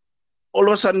 all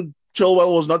of a sudden,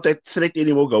 Chilwell was not that threat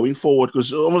anymore going forward,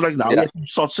 because almost like now he had to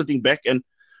start sitting back. And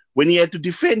when he had to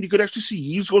defend, you could actually see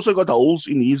he's also got holes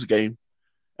in his game.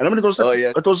 And I mean, it was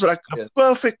like a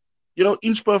perfect,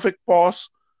 inch perfect pass.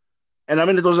 And I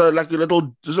mean, it was a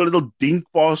little dink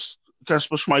pass,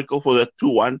 Kasper Schmeichel for that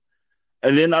 2-1.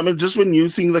 And then, I mean, just when you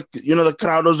think that, the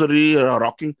crowd was already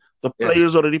rocking, the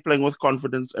players already playing with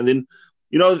confidence. And then,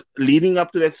 leading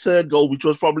up to that third goal, which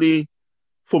was probably,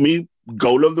 for me,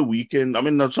 goal of the weekend. I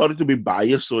mean, I'm sorry to be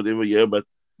biased or whatever here, but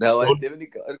no, I definitely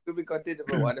could be content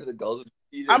about one of the goals.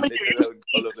 I mean,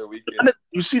 goal of the weekend.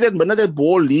 You see that minute that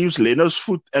ball leaves Leno's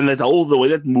foot and that the way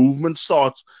that movement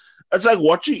starts, it's like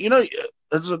watching.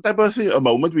 It's a type of thing, a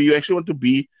moment where you actually want to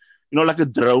be, like a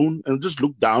drone and just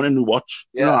look down and watch.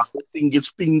 How the thing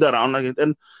gets pinged around like it.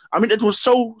 And I mean, it was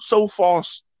so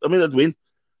fast. I mean, it went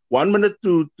 1 minute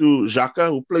to Xhaka,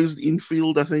 who plays the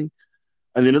infield, I think.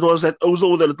 And then it was that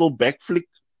Ozil with a little back flick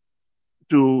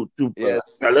to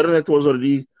Bellerin that was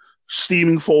already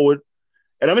steaming forward.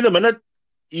 And I mean, the minute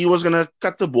he was going to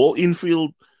cut the ball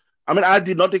infield, I mean, I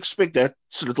did not expect that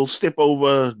little step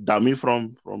over dummy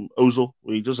from Ozil,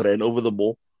 where he just ran over the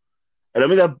ball. And I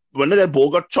mean, when that ball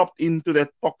got chopped into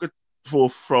that pocket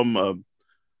from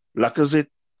Lacazette,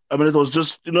 I mean, it was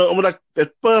just, almost like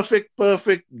that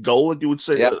perfect goal that you would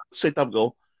say, set up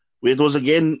goal, where it was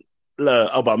again,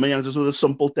 Aubameyang just with a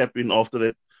simple tap in after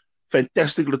that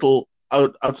fantastic little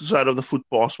outside of the foot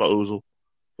pass for Ozil.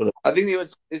 I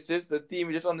think it's just the team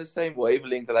is just on the same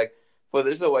wavelength. Like, for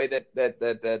this, the way that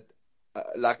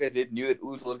Lacazette knew that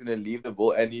Ozil was going to leave the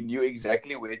ball, and he knew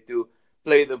exactly where to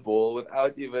play the ball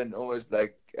without even almost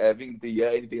like having to hear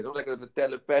anything. It was like a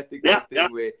telepathic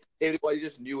thing where everybody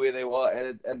just knew where they were,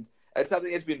 and it's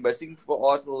something that's been missing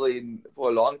for Arsenal for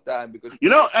a long time. Because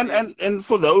and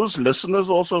for those listeners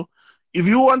also, if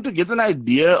you want to get an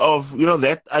idea of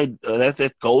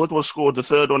that goal that was scored, the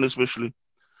third one especially,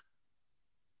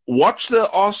 watch the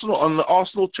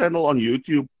Arsenal channel on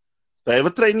YouTube. They have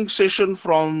a training session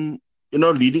from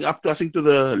leading up to, I think, to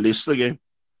the Leicester game.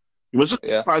 You must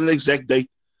find the exact date,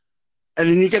 and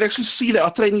then you can actually see they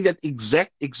are training that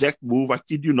exact move. I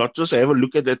kid you not. Just have a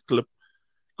look at that clip,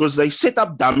 because they set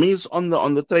up dummies on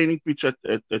the training pitch at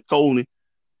Colney.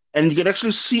 And you can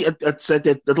actually see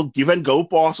that little give and go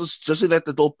passes just in that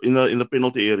little in the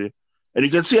penalty area, and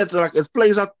you can see it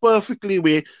plays out perfectly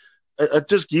where it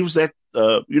just gives that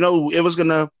whoever's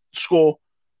gonna score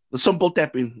the simple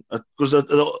tap in, because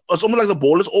it's almost like the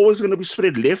ball is always going to be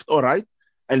spread left or right,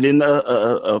 and then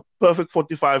a perfect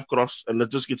 45 cross, and it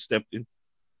just gets tapped in.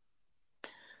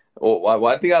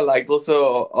 One thing I like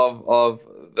also of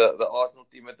the Arsenal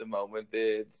team at the moment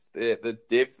is the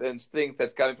depth and strength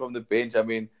that's coming from the bench. I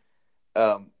mean,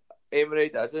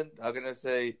 Emre doesn't, how can I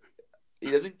say,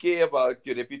 he doesn't care about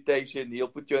your reputation. He'll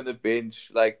put you on the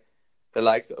bench, like the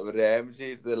likes of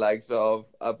Ramsey's, the likes of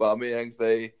Aubameyang's.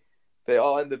 They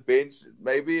are on the bench.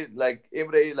 Maybe like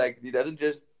Emre, like he doesn't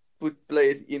just put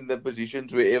players in the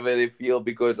positions wherever they feel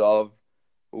because of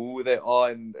who they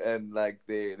are and like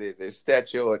their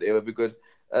stature or whatever. Because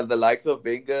the likes of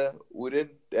Wenger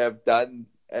wouldn't have done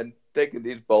and taken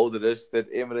these bold risks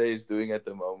that Emre is doing at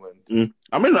the moment.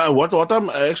 I mean, what I'm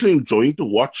actually enjoying to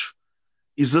watch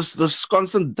is this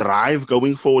constant drive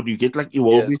going forward. You get like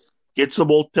Iwobi, Yes. gets the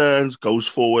ball, turns, goes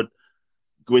forward.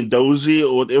 Guendouzi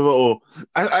or whatever, or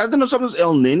I don't know, sometimes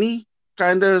El Neni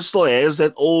kind of still has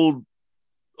that old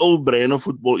brand of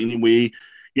football anyway.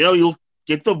 You'll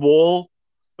get the ball,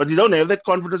 but you don't have that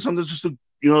confidence sometimes just to,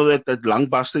 that lung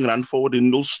busting run forward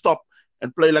and you'll stop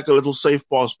and play like a little safe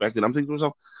pass back. And I'm thinking to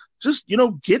myself, just,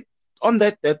 get on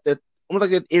that almost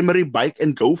like that Emery bike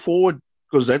and go forward.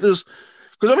 Because I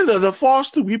mean, the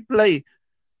faster we play,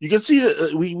 you can see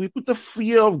that we put the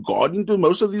fear of God into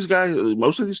most of these guys,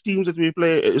 most of these teams that we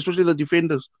play, especially the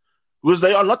defenders, because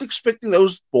they are not expecting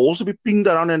those balls to be pinged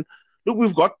around. And look,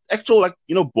 we've got actual like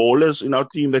ballers in our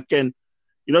team that can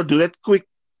do that quick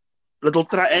little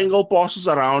triangle passes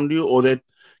around you, or that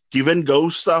give and go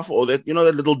stuff, or that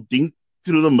that little dink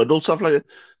through the middle stuff like that.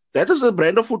 That is the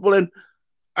brand of football, and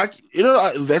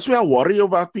that's where I worry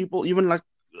about people, even like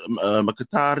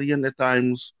Mkhitaryan at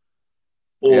times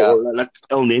Yeah. or like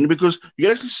El Nene, because you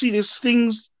can actually see these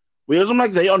things where I'm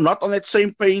like they are not on that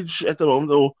same page at the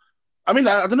moment. Or I mean,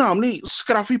 I don't know how many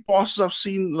scruffy passes I've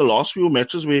seen in the last few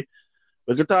matches where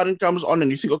the Mkhitaryan comes on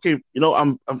and you think, okay,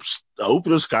 I hope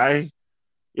this guy,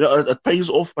 it pays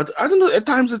off. But I don't know. At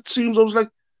times it seems almost like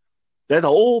that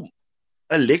whole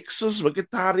Alexis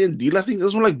Mkhitaryan deal. I think it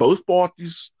was like both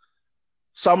parties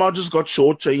somehow just got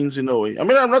shortchanged in a way. I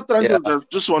mean, I'm not trying Yeah. to I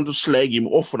just want to slag him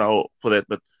off now for that,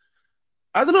 but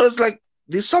I don't know. It's like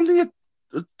there's something that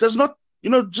it does not,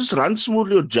 just run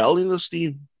smoothly or gel in this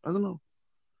team. I don't know.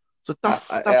 It's a tough.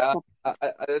 Yeah,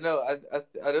 I don't know.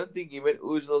 I don't think even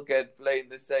Ozil can play in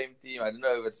the same team. I don't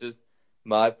know if it's just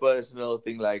my personal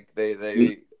thing. Like they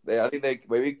I think they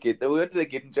maybe they want to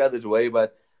get in each other's way,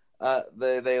 but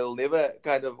they'll never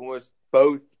kind of almost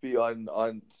both be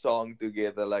on song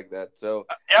together like that. So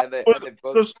Yeah, and they both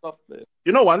because soft players.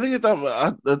 one thing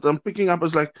that I'm picking up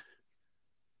is like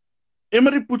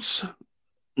Emery puts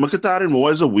Mkhitaryan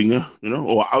more as a winger,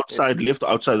 or Yeah, outside left,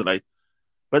 outside right.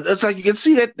 But it's like you can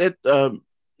see that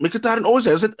Mkhitaryan always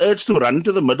has that urge to run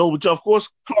to the middle, which of course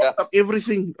clogs yeah, up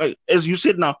everything. Like as you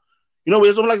said now, where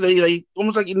it's almost like they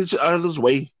almost like in each other's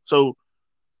way. So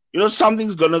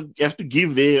something's gonna have to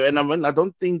give there. And I mean, I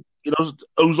don't think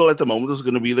Ozil at the moment is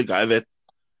gonna be the guy that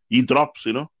he drops.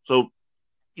 So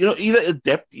he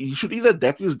should either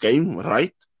adapt his game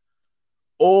right,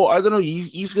 or I don't know,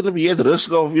 he's gonna be at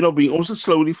risk of being also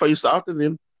slowly phased out, and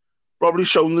then probably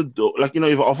shown the door. Like if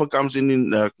an offer comes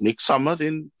in next summer,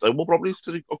 then they will probably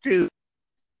think, okay,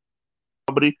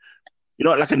 somebody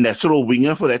like a natural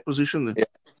winger for that position. Then. yeah.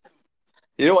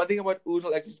 You know one thing about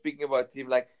Ozil, actually speaking about him,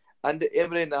 like under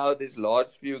Emre now, these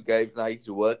last few games now, he's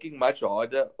working much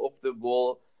harder off the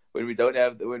ball. When we don't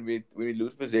have when we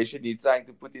lose possession, he's trying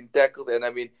to put in tackles. And I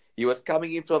mean, he was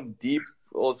coming in from deep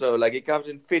also. Like he comes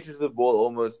and fetches the ball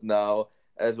almost now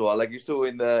as well. Like you saw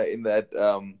in the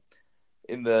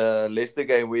Leicester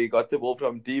game where he got the ball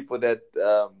from deep for the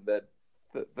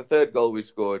third goal we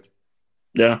scored.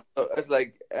 Yeah. It's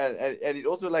like and he's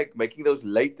also like making those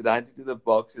late runs into the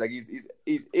box. Like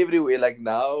he's everywhere. Like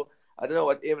now, I don't know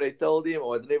what Emre told him,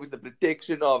 or I don't know if it's the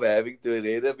protection of having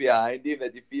Torreira behind him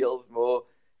that he feels more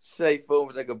safe,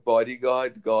 almost like a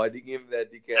bodyguard guarding him, that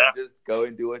he can just go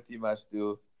and do what he must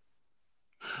do.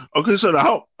 Okay, so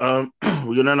now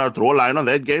we're gonna now draw a line on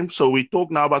that game. So we talk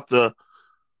now about the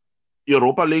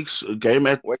Europa League's game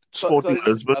at Sporting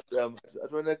Sorry, Lisbon. I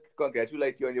just want to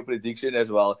congratulate you on your prediction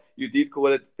as well. You did call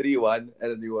it 3-1,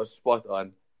 and you were spot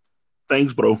on.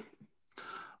 Thanks, bro.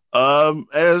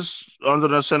 As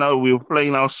Andrea said, now we were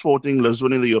playing now Sporting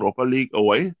Lisbon in the Europa League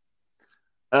away.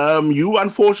 You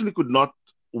unfortunately could not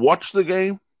watch the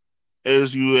game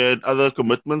as you had other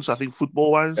commitments, I think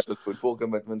football-wise. Yeah, football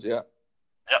commitments, yeah.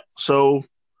 Yeah. So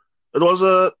it was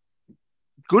a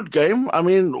good game. I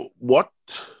mean, what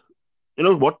in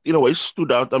a way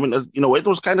stood out. I mean, in a way it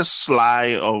was kind of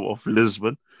sly of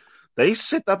Lisbon. They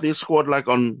set up their squad like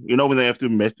on when they have to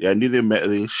met and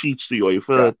their sheets to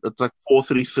UEFA. It's like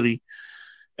 4-3-3.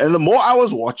 And the more I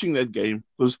was watching that game,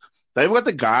 because they've got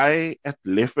the guy at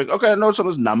left back. Okay, I know some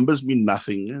of those numbers mean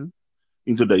nothing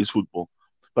in today's football,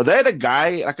 but they had a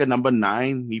guy like a number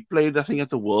 9. He played, I think, at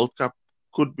the World Cup.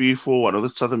 Could be for one of the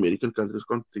South American countries.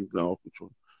 Can't think now of which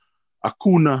one.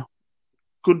 Acuna.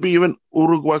 Could be even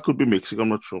Uruguay. Could be Mexico. I'm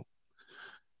not sure.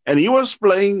 And he was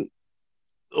playing,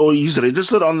 or he's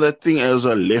registered on that thing as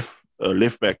a left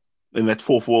back in that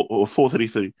 4-4 or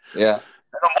 4-3-3. Yeah.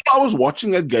 And I was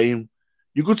watching that game.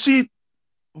 You could see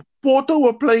Porto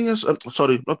were playing not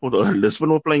Porto, Lisbon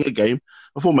were playing a game,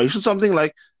 a formation, something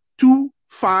like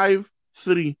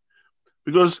 2-5-3.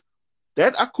 Because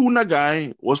that Acuna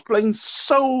guy was playing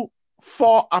so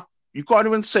far up, you can't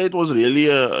even say it was really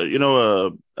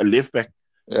a left back.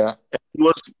 Yeah. He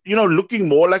was, looking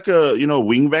more like a,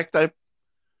 wingback type.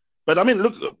 But I mean,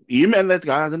 look, him and that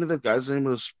guy, I don't know if that guy's name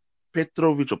was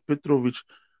Petrovic.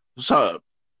 So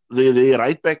the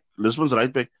right back, Lisbon's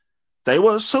right back, they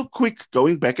were so quick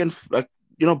going back and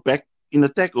back in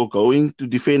attack or going to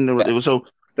defend or Yeah. whatever. So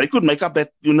they could make up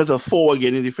that the four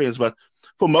again in defense. But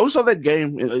for most of that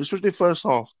game, especially first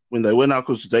half, when they went out,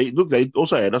 because they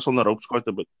also had us on the ropes quite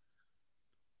a bit.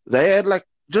 They had like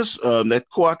just that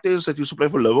Coates that used to play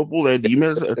for Liverpool. They had him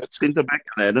as a centre back,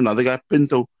 and they had another guy,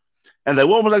 Pinto, and they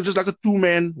were almost like just like a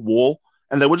two-man wall,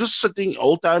 and they were just sitting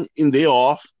all time in their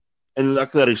half, and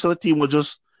like the rest of the team were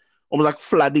just almost like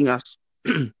flooding us.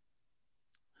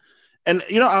 And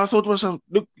I thought to myself,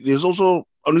 look, there's also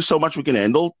only so much we can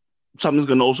handle. Something's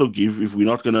gonna also give if we're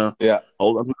not gonna Yeah.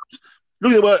 hold on.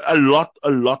 Look, there were a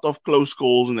lot of close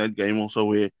calls in that game also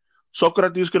where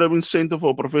Socrates could have been sent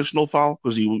for a professional foul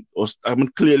because he was,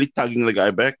 clearly tugging the guy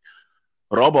back.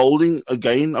 Rob Holding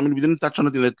again. I mean, we didn't touch on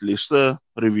it in that Leicester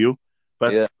review,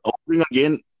 but Yeah. Holding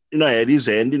again, had his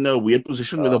hand in a weird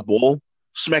position where the ball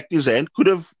smacked his hand. Could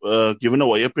have given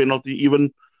away a penalty.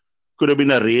 Even could have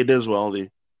been a red as well there.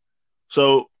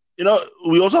 So,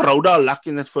 we also rode our luck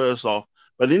in that first half.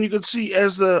 But then you could see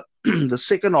as the the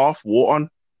second half wore on,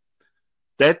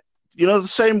 that, the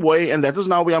same way, and that is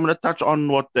now where I'm going to touch on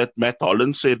what that Matt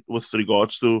Holland said with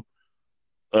regards to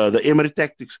the Emery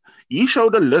tactics. He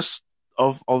showed a list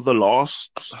of the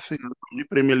last, I think,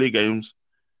 Premier League games,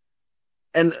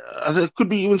 and it could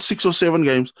be even 6 or 7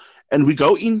 games, and we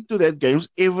go into that games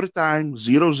every time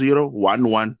 0-0,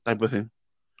 1-1 type of thing.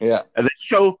 Yeah. And they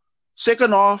show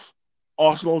second half,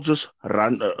 Arsenal just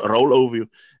roll over you.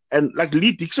 And like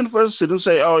Lee Dixon first didn't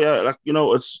say, oh yeah, like,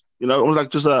 it's, almost like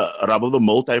just a rub of the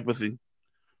mill type of thing.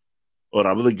 Or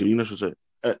rub of the green, I should say.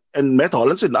 And Matt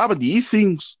Holland said, nah, but he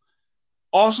thinks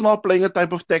Arsenal playing a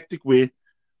type of tactic where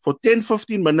for 10,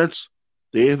 15 minutes,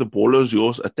 there, the ball is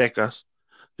yours, attack us.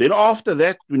 Then after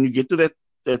that, when you get to that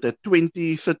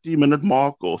 20, 30-minute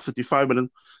mark or 35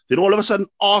 minutes, then all of a sudden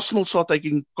Arsenal start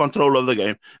taking control of the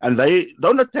game. And they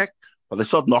don't attack, but they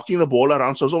start knocking the ball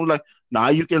around. So it's almost like, now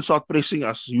you can start pressing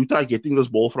us. You try getting this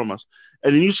ball from us.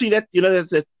 And then you see that,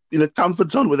 that in the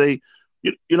comfort zone where they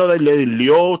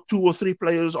lure 2 or 3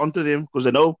 players onto them because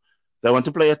they know they want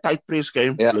to play a tight press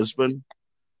game. Yeah. Lisbon.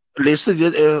 Leicester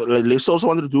also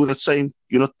wanted to do that same,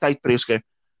 tight press game.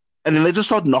 And then they just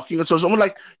start knocking it. So it's almost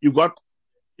like you got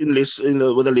with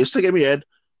the Leicester game, you had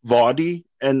Vardy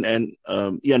and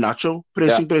Iheanacho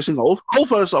pressing whole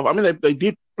first off. I mean, they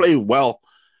did play well.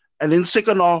 And then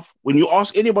second off, when you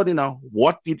ask anybody now,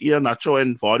 what did Iheanacho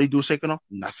and Vardy do second off?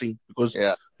 Nothing. Because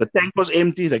the tank was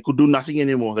empty. They could do nothing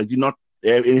anymore. They did not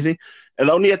have anything. And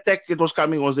the only attack that was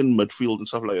coming was in midfield and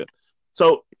stuff like that.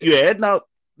 So you had now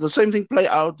the same thing play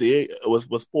out there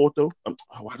with Porto.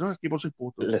 Why do I keep on saying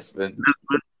Porto? Lisbon.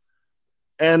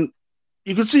 And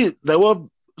you could see they were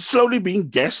slowly being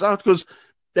gassed out because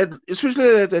that,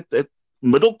 especially that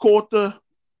middle quarter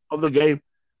of the game,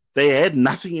 they had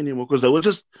nothing anymore because they were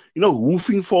just,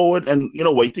 woofing forward and,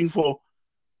 waiting for,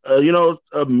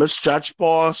 a misjudged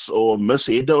pass or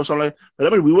misheader or something like that. But I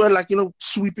mean, we were like,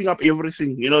 sweeping up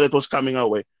everything, that was coming our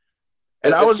way.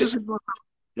 And I was just,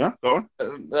 yeah, go on.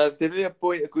 That's definitely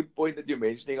a good point that you're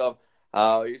mentioning of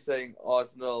how you're saying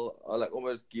Arsenal are like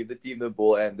almost give the team the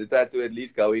ball and they try to at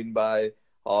least go in by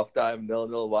halftime 0-0,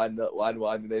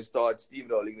 1-1, and they start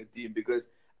steamrolling the team because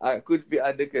I could be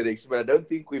under correction, but I don't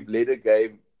think we've led a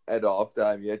game at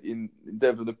halftime yet in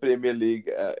terms of the Premier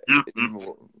League.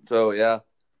 So yeah.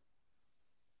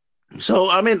 So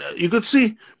I mean, you could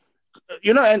see,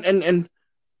 and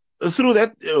through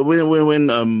that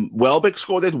when Welbeck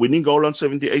scored that winning goal on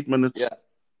 78 minutes,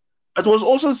 it was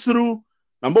also through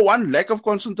number one, lack of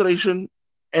concentration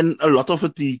and a lot of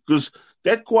fatigue because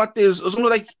that Coates is almost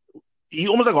like he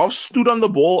almost like half stood on the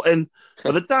ball, and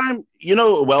by the time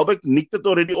Welbeck nicked it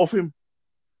already off him,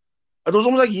 it was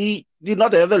almost like he did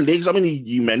not have the legs. I mean,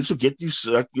 he managed to get his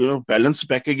balance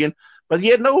back again, but he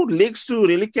had no legs to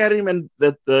really carry him, and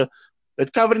that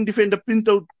covering defender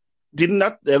Pinto did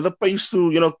not have the pace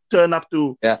to turn up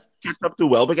to catch up to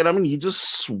Welbeck, and I mean he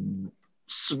just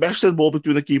smashed that ball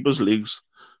between the keeper's legs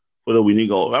for the winning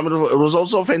goal. I mean, it was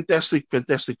also a fantastic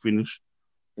finish.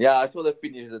 Yeah, I saw the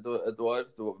finish. It was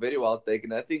very well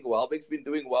taken. I think Welbeck's been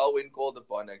doing well when called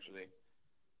upon, actually.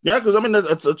 Yeah, because I mean,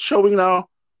 it's showing now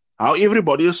how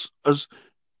everybody is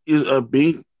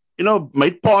being,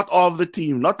 made part of the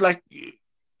team. Not like,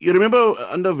 you remember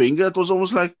under Wenger, it was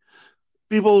almost like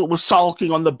people were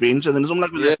sulking on the bench, and then it's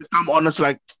almost like when they come on, it's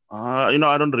like, I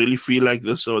don't really feel like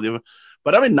this or whatever.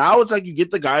 But I mean, now it's like you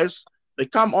get the guys, they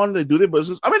come on, they do their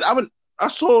business. I mean, I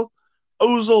saw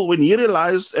Ozil, when he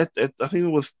realized at I think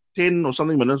it was 10 or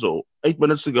something minutes or 8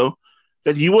 minutes to go,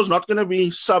 that he was not going to be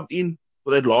subbed in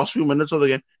for that last few minutes of the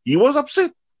game, he was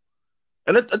upset.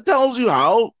 And it tells you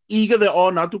how eager they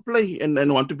are now to play and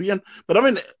want to be in. But I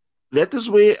mean, that is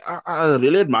where I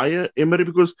really admire Emery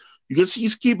because you can see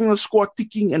he's keeping the squad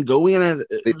ticking and going. And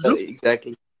look,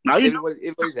 Exactly. now you know,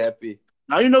 Everybody's happy.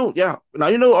 now you know, yeah. Now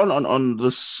you know on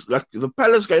this like the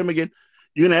Palace game again,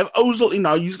 you're gonna have Ozil in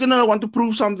now. He's gonna want to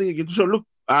prove something again. So look,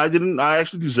 I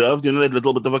actually deserved, that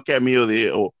little bit of a cameo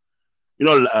there, or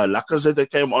Lacazette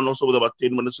that came on also with about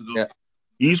 10 minutes ago. Yeah.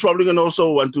 He's probably gonna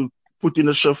also want to put in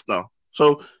a shift now.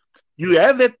 So you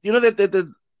have that,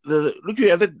 look, you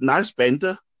have that nice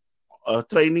banter,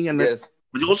 training, and Yes.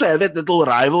 but you also have that little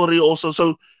rivalry also.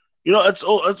 So it's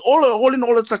all in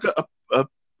all, it's like a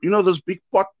this big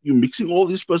pot. You're mixing all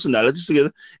these personalities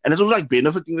together, and it's all like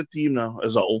benefiting the team now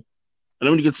as a whole. And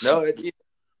then when you get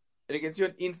and you can see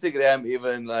on Instagram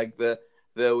even like the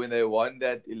when they won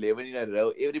that 11 in a row,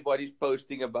 everybody's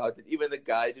posting about it. Even the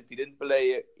guys who didn't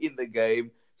play in the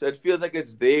game. So it feels like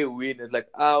it's their win. It's like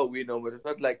our win, but it's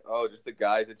not like just the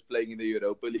guys that's playing in the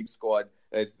Europa League squad.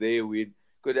 It's their win.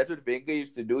 Because that's what Wenger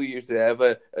used to do. He used to have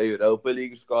a Europa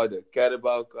League squad, a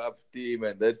Carabao Cup team,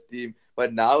 and this team.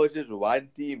 But now it's just one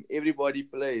team. Everybody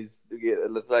plays together.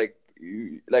 It's like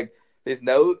there's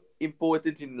no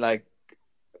importance in like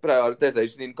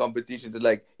prioritization in competitions. It's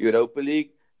like Europa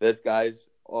League. This guys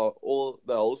are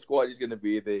the whole squad is gonna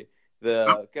be there.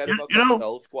 The Carabao Cup, the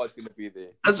whole squad's gonna be there.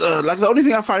 That's like the only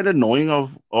thing I find annoying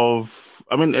of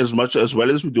I mean, as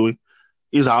well as we're doing,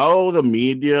 is how the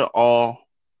media are,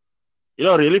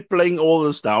 really playing all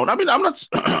this down. I mean, I'm not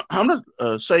I'm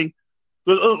not saying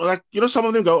like some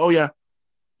of them go, oh yeah,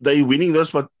 they're winning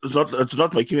this, but it's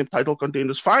not making them title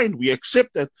contenders. Fine, we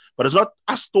accept that, but it's not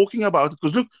us talking about it.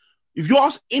 Because look, if you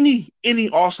ask any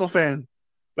Arsenal fan,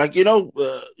 like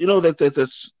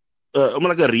that's I'm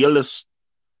like a realist.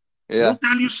 Yeah. They'll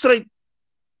tell you straight.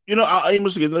 Our aim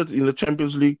is to get in the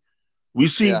Champions League. We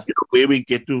see where we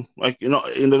get to, like end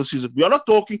of the season. We are not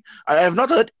talking. I have not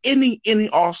heard any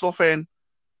Arsenal fan,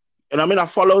 and I mean I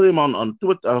follow them on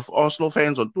Twitter, Arsenal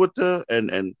fans on Twitter,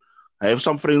 and I have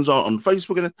some friends on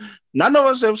Facebook, and none of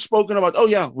us have spoken about, oh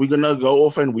yeah, we're gonna go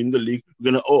off and win the league.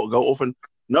 We're gonna go off and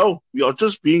no, we are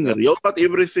just being real about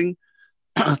everything,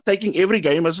 taking every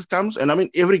game as it comes, and I mean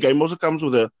every game also comes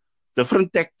with a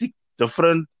different tactic,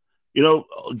 different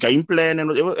game plan and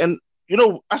whatever. And,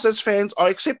 us as fans are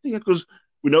accepting it because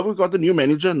we know we've got the new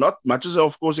manager, not much as,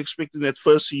 of course, expecting that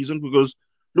first season because,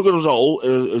 look, it was a whole,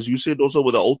 as you said, also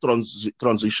with the whole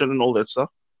transition and all that stuff.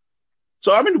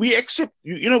 So, I mean, we accept,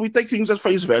 we take things at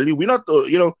face value. We're not,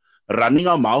 running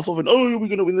our mouth off and, oh, we're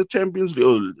going to win the Champions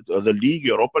League, or the League,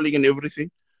 Europa League and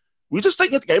everything. We just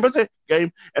take it game by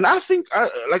game. And I think,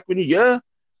 like, when you hear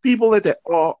people that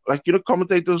are, like,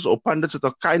 commentators or pundits that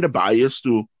are kind of biased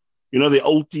to, the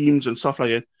old teams and stuff like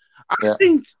that. I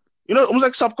think, almost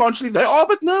like subconsciously, they are a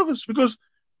bit nervous because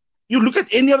you look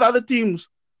at any of the other teams,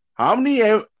 how many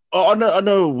are on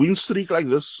a win streak like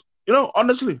this?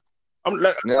 Honestly, I'm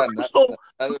still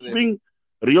being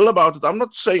real about it. I'm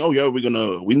not saying, oh yeah, we're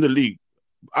gonna win the league.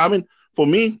 I mean, for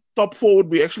me, top 4 would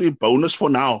be actually a bonus for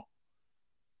now.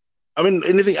 I mean,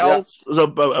 anything else is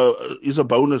a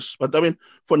bonus. But I mean,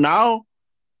 for now,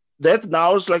 that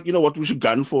now is like what we should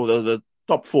gun for the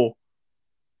top 4.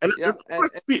 And,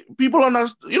 people are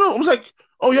not, almost like,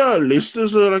 oh yeah,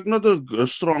 Leicester's like not a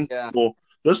strong for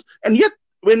this. And yet,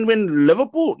 when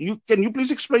Liverpool, can you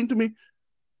please explain to me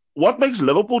what makes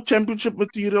Liverpool championship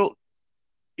material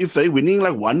if they're winning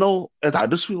like 1-0 at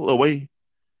Huddersfield away,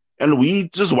 and we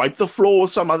just wipe the floor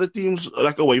with some other teams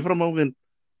like away from home? And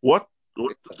what?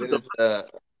 It's a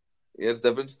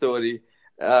different story.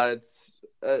 It's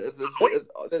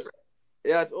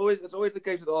always the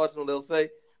case with Arsenal. They'll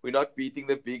say, we're not beating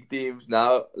the big teams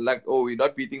now. Like, we're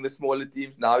not beating the smaller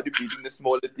teams. Now we're beating the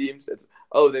smaller teams. It's,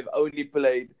 they've only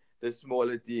played the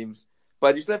smaller teams.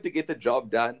 But you still have to get the job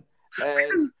done.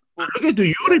 And okay, do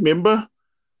you remember?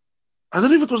 I don't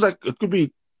know if it was like, it could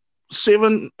be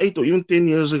 7, 8, or even 10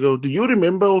 years ago. Do you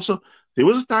remember also? There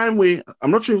was a time where, I'm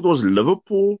not sure if it was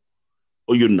Liverpool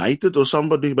or United or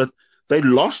somebody, but they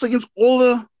lost against all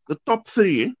the top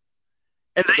 3.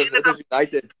 And they ended up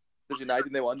United. It was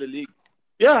United, they won the league.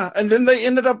 Yeah, and then they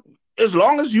ended up, as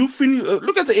long as you finish,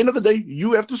 look, at the end of the day,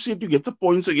 you have to see if you get the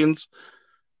points against,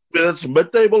 whether it's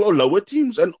mid-table or lower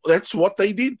teams, and that's what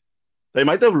they did. They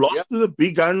might have lost to the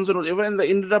big guns and whatever, and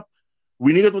they ended up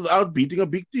winning it without beating a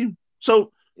big team.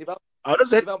 So, how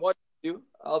does that... If I'm watching you,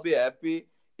 I'll be happy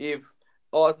if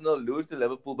Arsenal lose to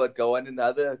Liverpool but go on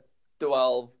another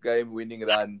 12-game winning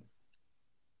run.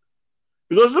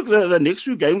 Because look, the next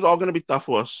few games are going to be tough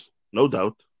for us, no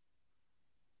doubt.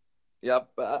 Yeah,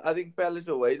 but I think Palace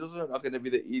away is also not going to be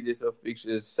the easiest of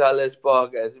fixtures. Salah's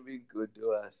Park hasn't been good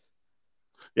to us.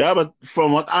 Yeah, but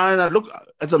from what I look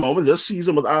at the moment, this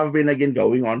season, what I've been again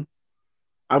going on,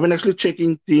 I've been actually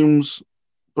checking teams'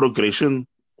 progression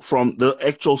from the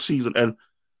actual season, and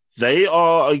they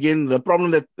are again the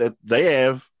problem that they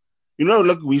have.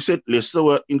 Look, we said Leicester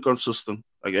were inconsistent.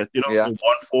 I guess Yeah.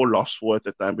 won 4, lost 4 at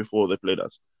the time before they played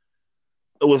us.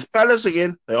 With Palace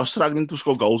again, they are struggling to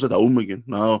score goals at home again.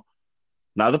 Now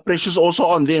the pressure's also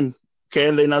on them.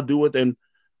 Can they not do it? And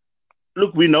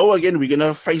look, we know again we're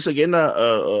gonna face again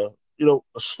a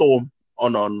storm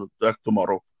on like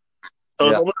tomorrow.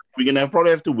 So Yeah. we're gonna probably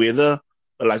have to weather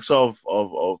the likes of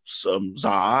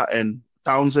Zaha and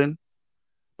Townsend.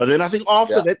 But then I think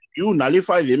after that, you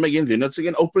nullify them again. Then it's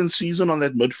again open season on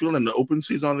that midfield and the open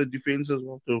season on the defense as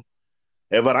well to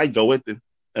have a right go at them.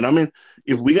 And I mean,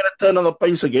 if we're gonna turn on the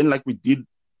pace again like we did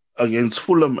against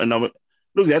Fulham, and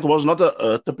look, that was not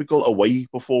a typical away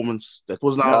performance. That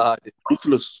was now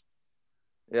ruthless.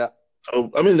 Yeah.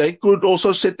 So I mean, they could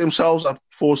also set themselves up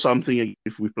for something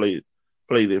if we play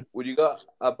them. Would you go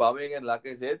Aubameyang and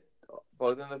Lacazette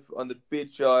both on the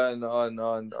pitch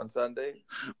on Sunday?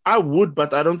 I would,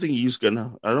 but I don't think he's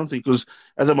gonna. I don't think, because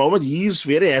at the moment he's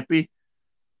very happy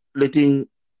letting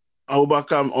Auba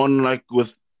come on like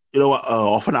with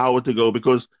half an hour to go,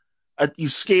 because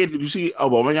he's scared. If you see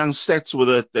Aubameyang's stats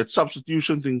with that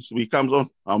substitution things, he comes on,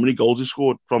 how many goals he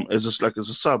scored from as a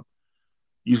sub.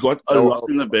 He's got a lot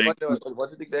in the bag. What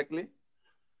is it exactly?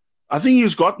 I think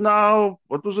he's got now,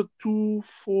 what was it, 2,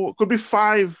 4, could be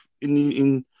 5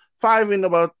 in 5 in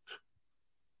about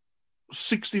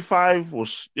 65 or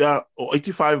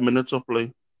 85 minutes of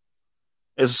play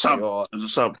as a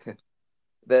sub.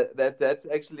 That's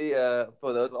actually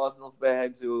for those Arsenal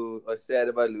fans who are sad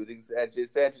about losing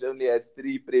Sanchez. Sanchez only has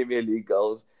 3 Premier League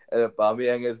goals, and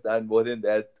Aubameyang has done more than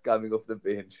that coming off the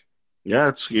bench. Yeah,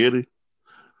 it's scary.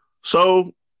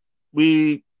 So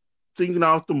we think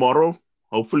now tomorrow,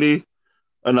 hopefully,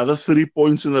 another 3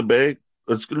 points in the bag.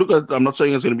 I'm not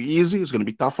saying it's going to be easy. It's going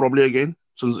to be tough probably again,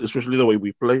 especially the way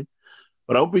we play.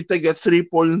 But I hope we take that 3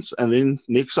 points, and then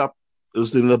next up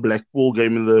is in the Blackpool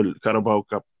game in the Carabao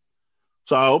Cup.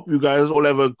 So I hope you guys all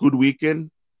have a good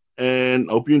weekend, and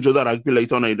hope you enjoy the rugby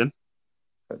later on, Aiden.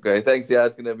 Okay, thanks. Yeah,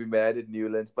 it's going to be mad at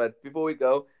Newlands. But before we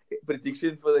go,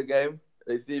 prediction for the game.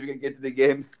 Let's see if we can get to the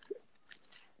game.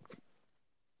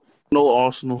 No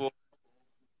Arsenal.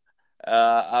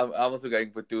 I'm also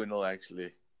going for 2-0,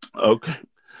 actually. Okay.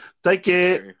 Take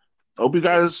care. Okay. Hope you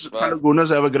guys, fellow Gooners,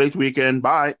 have a great weekend.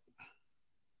 Bye.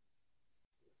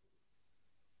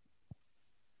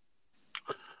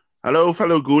 Hello,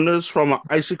 fellow Gooners from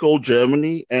Icicle,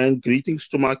 Germany, and greetings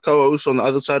to my co-host on the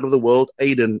other side of the world,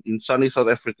 Aiden, in sunny South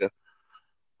Africa.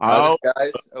 Guys,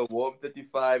 a warm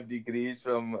 35 degrees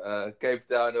from Cape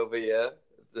Town over here.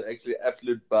 It's actually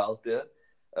absolute belter.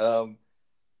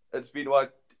 It's been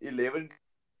 11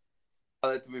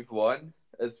 that we've won.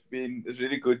 It's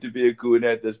really good to be a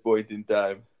Gooner at this point in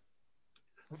time.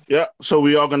 Yeah, so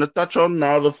we are going to touch on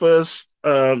now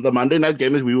the Monday night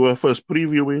game that we were first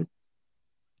previewing.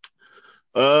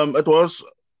 It was,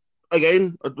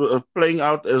 again, playing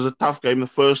out as a tough game the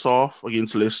first half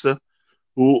against Leicester,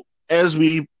 who, as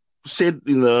we said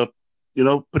in the,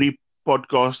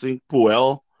 pre-podcasting,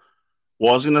 Puel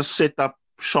was in a set-up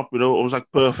shop, almost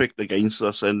like perfect against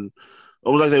us, and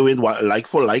almost like they went like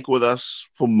for like with us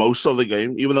for most of the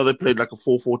game, even though they played like a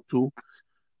 4-4-2.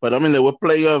 But, I mean, they were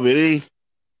playing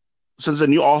since the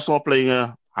new Arsenal playing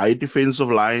a high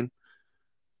defensive line,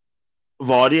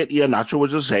 Vardy and Iheanacho were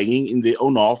just hanging in their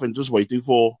own half and just waiting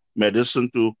for Maddison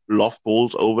to loft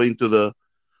balls over into the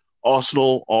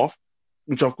Arsenal half,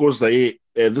 which, of course, they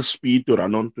had the speed to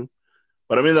run onto.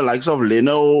 But, I mean, the likes of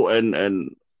Leno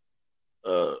and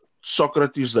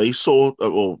Socrates,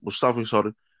 Mustafi,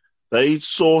 sorry, they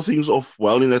saw things off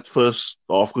well in that first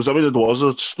half, because, I mean, it was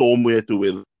a storm we had to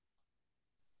weather.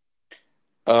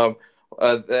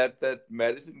 That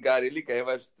Maddison guy really gave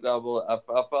us trouble. I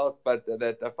felt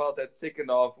that second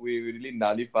half we really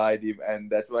nullified him, and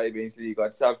that's why eventually he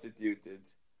got substituted.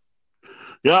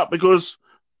 Yeah, because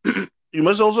you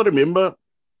must also remember,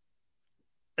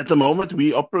 at the moment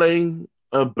we are playing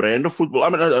a brand of football. I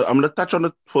mean, I'm going to touch on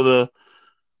it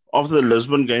after the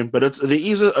Lisbon game, but there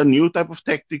is a new type of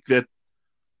tactic that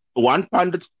one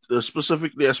pundit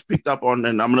specifically has picked up on,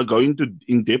 and I'm going to go into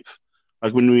in depth,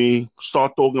 like when we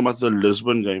start talking about the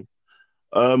Lisbon game.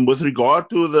 With regard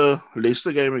to the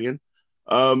Leicester game again,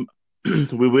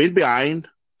 we went behind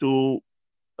to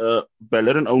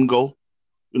ballot an own goal.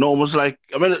 Almost like,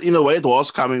 I mean, in a way it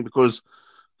was coming, because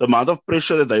the amount of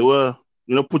pressure that they were,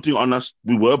 putting on us,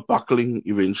 we were buckling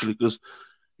eventually because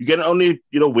you can only,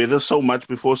 weather so much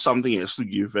before something has to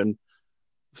give. And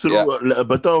through a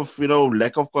bit of,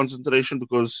 lack of concentration,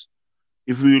 because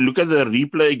if we look at the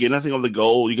replay again, I think of the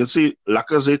goal, you can see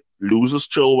Lacazette loses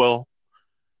Chilwell.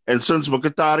 And since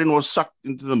Mkhitaryan was sucked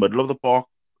into the middle of the park,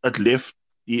 it left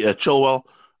Chilwell,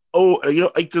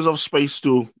 acres of space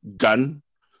to gun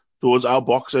towards our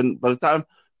box. And by the time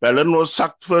Ballon was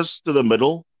sucked first to the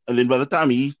middle, and then by the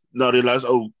time he now realized,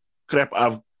 oh crap,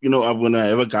 I'm gonna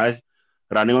have a guy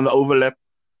running on the overlap.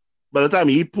 By the time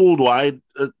he pulled wide,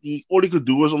 all he could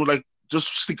do was almost like just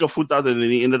stick a foot out, and then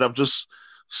he ended up just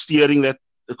steering that,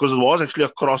 because it was actually a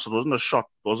cross. It wasn't a shot.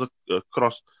 It was a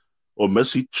cross or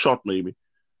miss-hit shot maybe.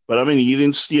 But I mean, he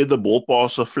then steered the ball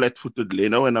past a flat-footed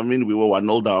Leno, and I mean, we were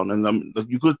 1-0 down, and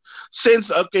you could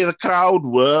sense, okay, the crowd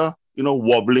were,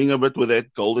 wobbling a bit with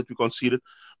that goal that we conceded.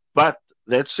 But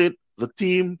that said, the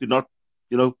team did not,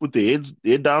 put their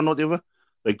head down, whatever.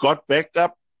 They got back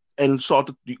up and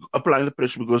started applying the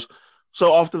pressure, because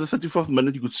so after the 35th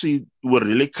minute, you could see we were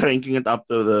really cranking it up,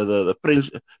 the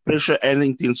pressure and the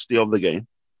intensity of the game.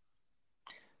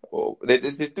 Oh,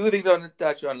 there's two things I want to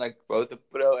touch on, like both a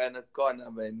pro and a con. I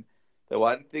mean, the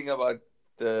one thing about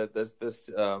this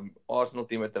Arsenal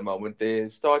team at the moment, they're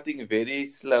starting very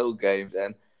slow games,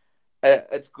 and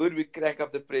it's good we crank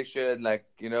up the pressure, like,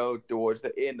 towards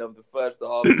the end of the first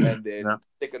half, and then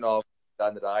second half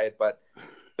done right. But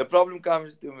the problem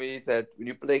comes to me is that when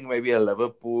you're playing maybe a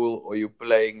Liverpool, or you're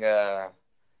playing a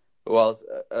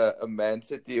Man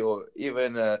City, or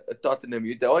even a Tottenham,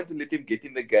 you don't want to let them get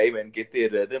in the game and get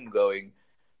their rhythm going,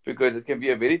 because it can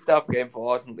be a very tough game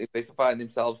for Arsenal if they find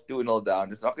themselves 2-0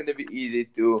 down. It's not going to be easy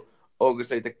to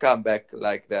orchestrate a comeback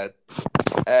like that.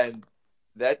 And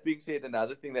that being said,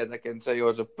 another thing that I can say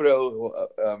was a pro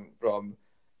from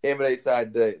Emre's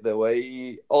side, the way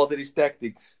he altered his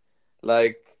tactics.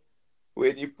 Like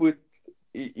when he put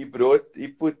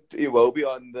Iwobi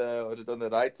on the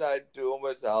right side to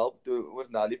almost help to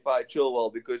almost nullify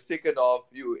Chilwell, because second half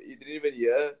you didn't even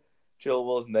hear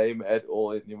Chilwell's name at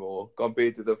all anymore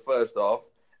compared to the first half.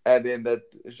 And then that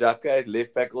Xhaka at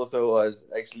left back also was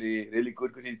actually really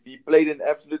good, because he played an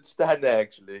absolute stunner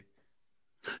actually.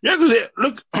 Yeah, because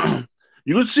look,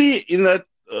 you could see in that,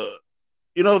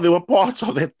 there were parts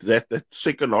of that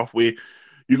second half where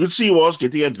you could see he was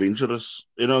getting adventurous,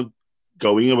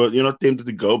 going about, tempted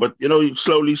to go, but, he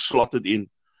slowly slotted in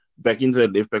back into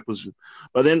that left back position.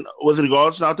 But then with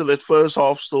regards now to that first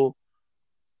half still,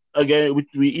 again,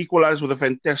 we equalized with a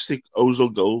fantastic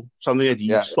Ozil goal, something that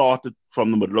he started from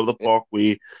the middle of the park,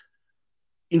 where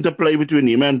interplay between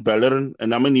him and Bellerin,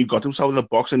 and I mean, he got himself in the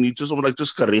box and he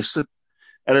just caressed it.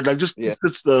 And it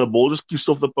the ball just kissed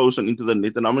off the post and into the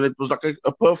net. And I mean, it was like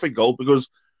a perfect goal, because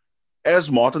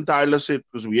as Martin Tyler said,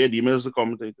 because we had him as the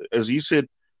commentator, as he said,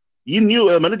 he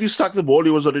knew the minute he stuck the ball, he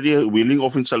was already wheeling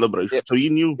off in celebration. Yeah. So he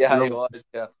knew. Yeah, he was.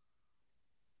 Yeah.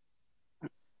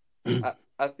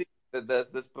 I think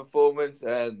that this performance,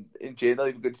 and in general,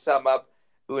 if you could sum up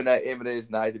Unai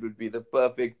Emery's night, it would be the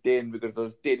perfect 10, because there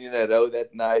was 10 in a row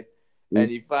that night. And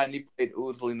he finally played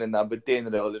Ozil in the number 10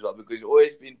 role as well, because he's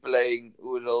always been playing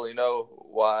Ozil,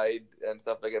 wide and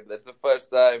stuff like that. But that's the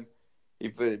first time he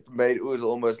made Ozil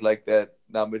almost like that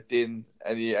number 10,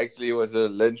 and he actually was a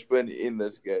linchpin in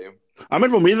this game. I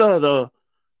mean, for me, look,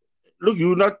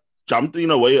 you not jumped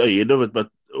in a way ahead of it, but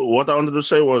what I wanted to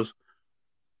say was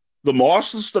the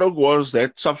masterstroke was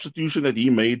that substitution that he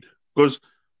made, because,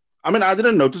 I mean, I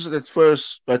didn't notice it at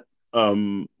first, but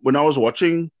when I was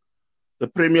watching the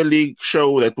Premier League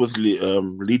show that was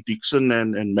Lee Dixon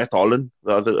and Matt Holland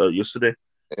the other yesterday,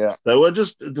 they were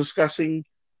just discussing,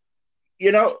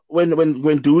 when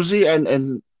Doozy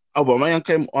and Aubameyang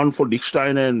came on for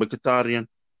Lichtsteiner and Mkhitaryan,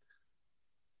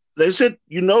 they said,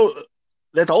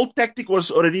 that whole tactic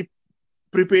was already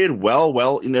prepared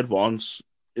well in advance,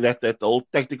 that whole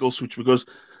tactical switch, because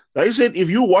they said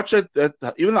if you watch it, that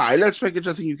even the highlights package,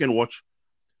 I think you can watch,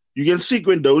 you can see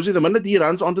Guendouzi, the minute he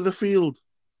runs onto the field,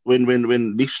 when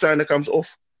Lichtsteiner comes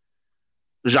off,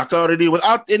 Xhaka already,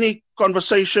 without any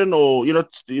conversation or,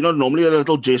 normally a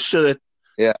little gesture that,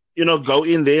 go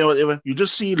in there or whatever, you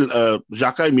just see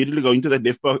Xhaka immediately go into that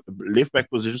left back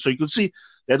position. So you could see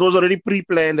that was already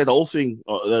pre-planned, that whole thing,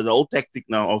 the whole tactic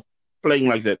now of playing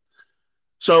like that.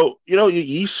 So,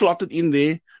 he slotted in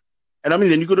there. And I mean,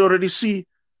 then you could already see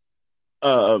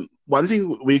one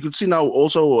thing we could see now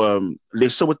also,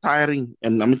 Leicester were tiring,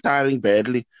 and I mean, tiring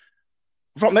badly.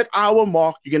 From that hour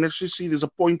mark, you can actually see there's a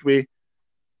point where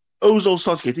Ozil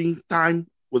starts getting time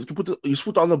to put his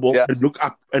foot on the ball and look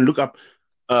up.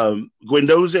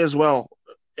 Guendouzi as well.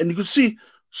 And you could see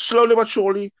slowly but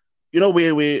surely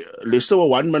where Leicester were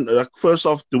 1 minute, like first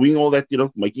off doing all that,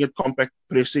 making it compact,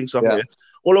 pressing, stuff like Yeah. that.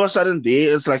 All of a sudden,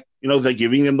 there it's like, they're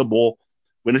giving them the ball.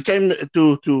 When it came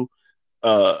to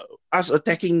us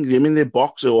attacking them in their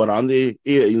box or around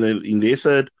in their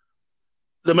third,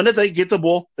 the minute they get the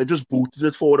ball, they just booted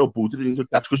it forward or booted it into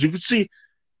touch. Because you could see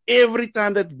every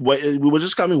time that we were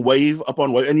just coming wave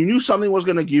upon wave, and you knew something was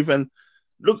going to give. And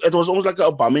look, it was almost like an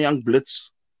Aubameyang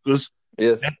blitz, because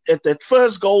Yes. that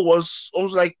first goal was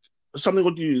almost like something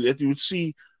that you would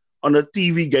see on a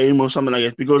TV game or something like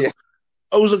that. Because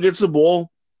Ozil gets the ball,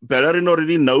 Bellerin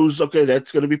already knows, okay,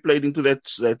 that's going to be played into that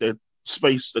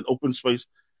space, that open space.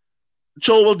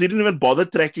 Chilwell didn't even bother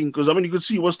tracking, because you could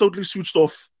see he was totally switched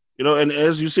off. And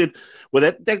as you said, with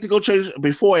that tactical change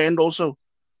beforehand also,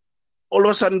 all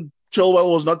of a sudden,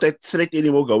 Chilwell was not that threat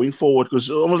anymore going forward, because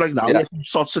almost like now he had to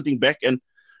start sitting back. And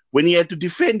when he had to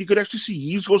defend, you could actually see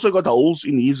he's also got holes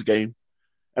in his game.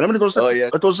 And it was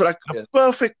like a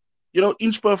perfect,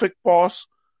 inch perfect pass.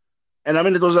 And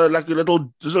it was like a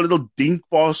little dink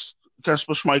pass,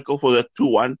 Kasper Schmeichel, for that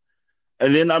 2-1.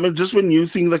 And then, just when you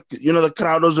think that, the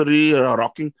crowd was already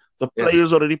rocking, the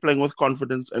players already playing with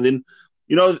confidence. And then,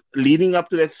 leading up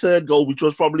to that third goal, which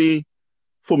was probably,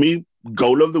 for me,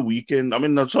 goal of the weekend.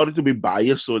 I'm sorry to be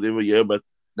biased or whatever here, but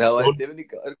no, I definitely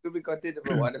could be content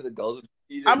about one of the goals of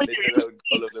the season.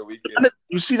 Goal of the weekend.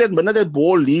 You see that minute that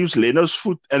ball leaves Leno's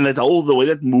foot and the way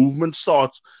that movement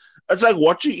starts, it's like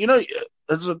watching,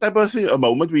 it's a type of thing, a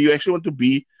moment where you actually want to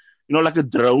be, like a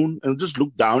drone and just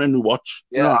look down and watch.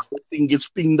 Yeah. The thing gets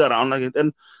pinged around like it.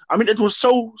 And it was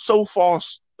so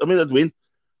fast. It went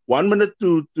 1 minute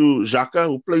to Xhaka,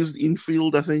 who plays the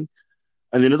infield, I think.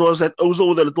 And then it was that Ozil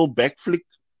with a little back flick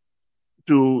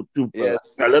to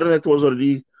Bellerin that was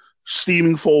already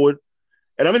steaming forward.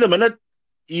 And the minute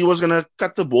he was going to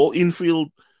cut the ball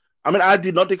infield, I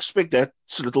did not expect that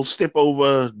little step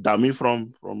over dummy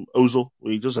from Ozil,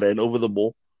 where he just ran over the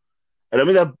ball. And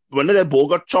that when that ball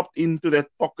got chopped into that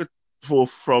pocket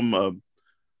from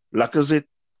Lacazette,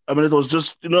 it was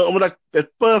just, like that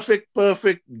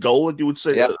perfect goal that you would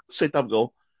say, set up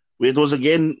goal, where it was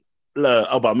again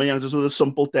Aubameyang just with a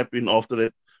simple tap in after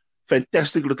that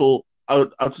fantastic little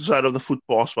outside of the foot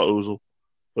pass by Ozil.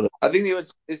 I think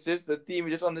it's just the team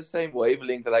just on the same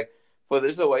wavelength. Like, for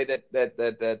this the way that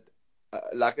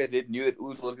Lacazette knew that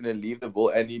Ozil was going to leave the ball,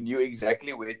 and he knew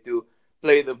exactly where to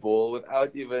play the ball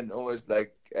without even almost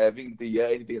like having to hear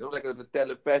anything. It was like it was a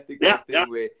telepathic thing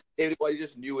where everybody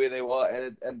just knew where they were,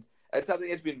 and something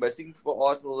that's been missing for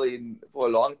Arsenal for a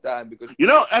long time. Because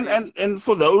and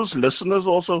for those listeners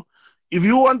also, if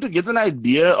you want to get an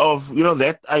idea of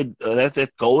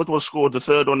that goal that was scored, the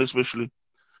third one especially,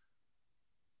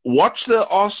 watch the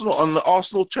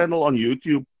Arsenal channel on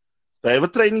YouTube. They have a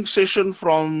training session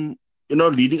from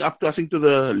leading up to, I think, to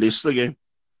the Leicester game.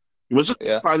 You must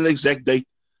just find the exact date.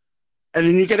 And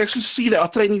then you can actually see they are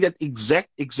training that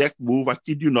exact move. I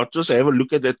kid you not. Just have a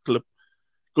look at that clip.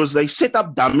 Because they set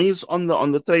up dummies on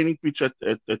the training pitch at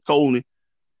Colney.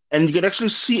 And you can actually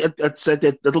see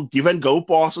that little give and go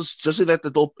passes just in that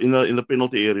little in the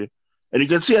penalty area. And you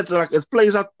can see it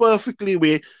plays out perfectly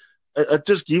where it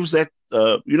just gives that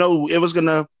whoever's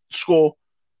gonna score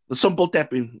the simple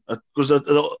tap in, because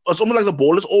it's almost like the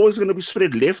ball is always going to be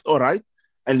spread left or right,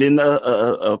 and then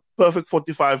a perfect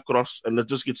 45 cross, and it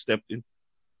just gets tapped in.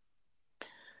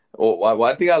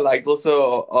 One thing I like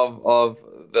also of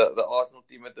the Arsenal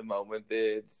team at the moment,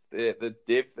 it's the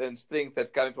depth and strength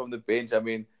that's coming from the bench.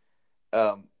 Emery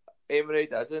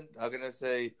doesn't,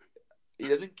 he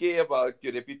doesn't care about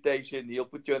your reputation. He'll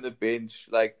put you on the bench,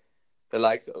 like the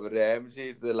likes of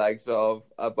Ramsey, the likes of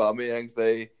Aubameyang.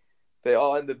 They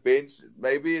are on the bench.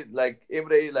 Maybe like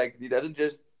Emery, like he doesn't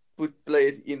just put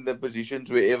players in the positions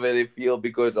wherever they feel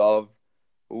because of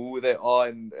who they are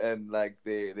and like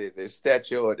their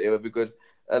stature or whatever. Because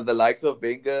the likes of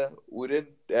Wenger wouldn't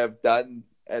have done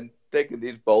and taken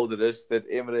these bold risks that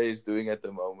Emery is doing at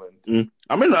the moment.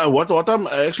 What I'm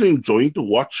actually enjoying to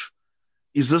watch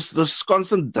is this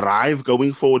constant drive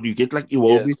going forward. You get like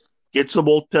Iwobi gets the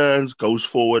ball, turns, goes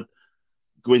forward.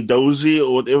 Guendouzi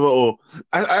or whatever, or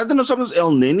I don't know, sometimes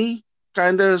El Neni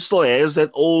kind of still has that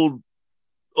old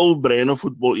brand of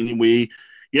football anyway.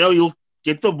 You'll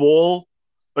get the ball,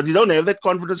 but you don't have that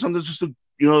confidence sometimes just to,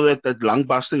 that lung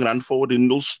busting run forward,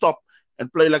 and you'll stop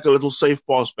and play like a little safe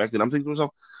pass back. And I'm thinking to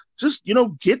myself, just,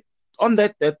 get on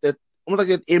that almost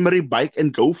like that Emery bike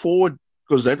and go forward,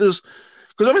 because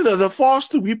the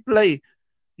faster we play,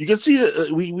 you can see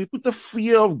that we put the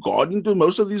fear of God into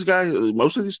most of these guys,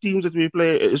 most of these teams that we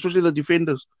play, especially the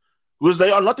defenders, because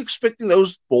they are not expecting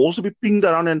those balls to be pinged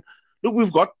around. And look,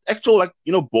 we've got actual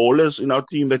ballers in our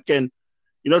team that can,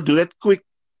 do that quick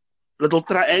little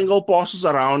triangle passes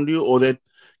around you, or that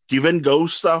give and go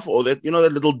stuff, or that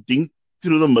that little dink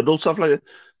through the middle stuff like that.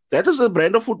 That is the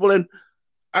brand of football, and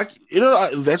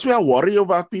that's where I worry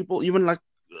about people, even like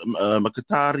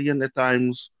Mkhitaryan at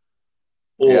times,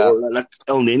 Yeah. or like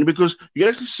El Neni, because you can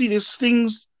actually see these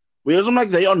things where it's like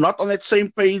they are not on that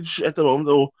same page at the moment.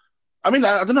 Or I mean,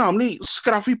 I don't know how many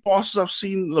scruffy passes I've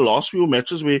seen in the last few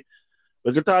matches where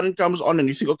Mkhitaryan comes on and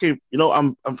you think, okay,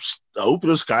 I hope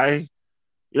this guy,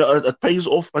 it pays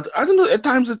off. But I don't know, at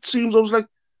times it seems almost like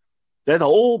that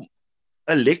whole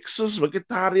Alexis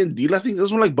Mkhitaryan deal, I think it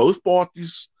was like both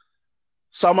parties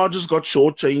somehow just got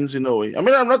shortchanged in a way. I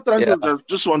mean, I'm not trying to Yeah. I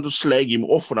just want to slag him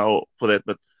off now for that,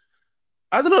 but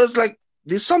I don't know. It's like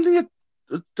there's something that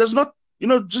it does not,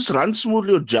 just run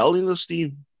smoothly or gel in this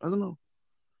team. I don't know.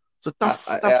 It's a I, tough,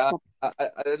 I, tough. I,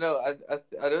 I don't know.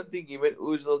 I don't think him and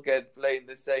Ozil can play in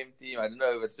the same team. I don't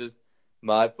know if it's just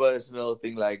my personal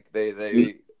thing. Like they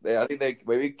I think they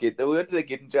maybe they won't say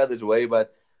get in each other's way,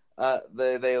 but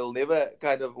they'll never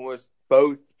kind of almost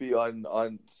both be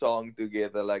on song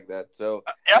together like that. So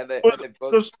Yeah, and they both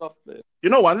because soft players.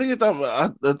 one thing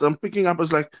that I'm picking up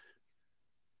is like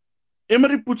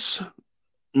Emery puts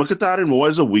Mkhitaryan more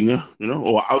as a winger,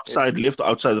 or Yeah. outside left or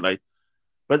outside right.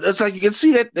 But it's like you can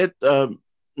see that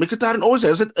Mkhitaryan always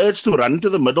has that urge to run to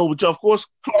the middle, which of course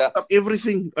clogs Yeah. up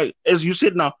everything. Like, as you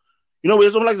said now, where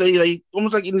it's almost like they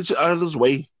almost like in each other's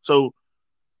way. So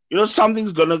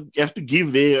something's gonna have to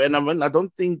give there. And I mean, I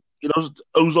don't think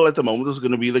Ozil at the moment is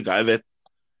gonna be the guy that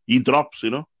he drops.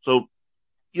 So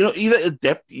he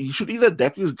should either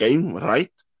adapt his game right,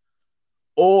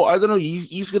 or I don't know,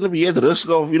 he's gonna be at risk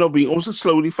of being also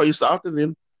slowly phased out, and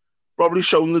then probably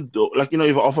shown the door. Like, if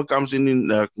an offer comes in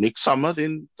next summer,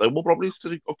 then they will probably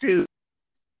think, okay,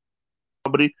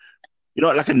 somebody,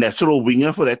 like a natural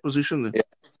winger for that position. Then. Yeah.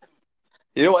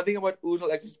 You know, one thing about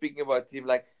Ozil, actually speaking about him,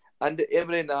 like under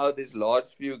Emre now, these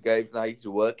last few games now, he's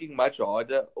working much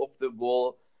harder off the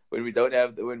ball. When we don't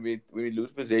have when we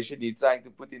lose possession, he's trying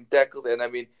to put in tackles. And I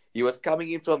mean, he was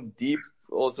coming in from deep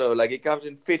also. Like he comes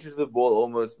and fetches the ball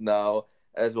almost now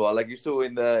as well. Like you saw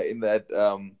in the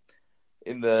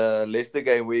Leicester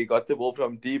game where he got the ball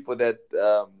from deep for the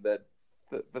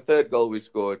third goal we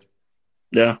scored.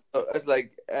 Yeah. So it's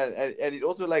like, and he's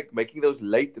also like making those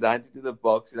late runs into the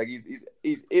box. Like he's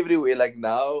everywhere. Like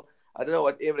now, I don't know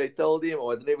what Emre told him,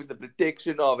 or I don't know if it's the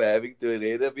protection of having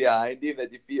Torreira behind him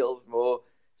that he feels more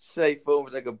safe,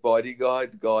 almost like a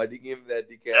bodyguard guarding him, that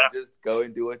he can just go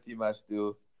and do what he must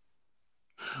do.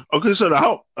 Okay, so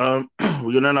now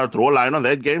we're gonna now draw a line on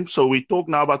that game. So we talk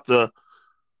now about the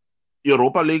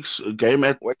Europa League's game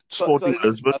at Sporting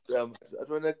Lisbon. I just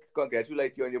want to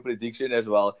congratulate you on your prediction as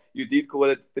well. You did call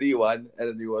it 3-1,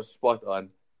 and you were spot on.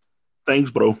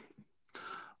 Thanks, bro.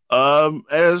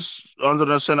 As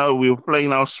Andre said, now we were playing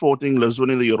now Sporting Lisbon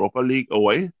in the Europa League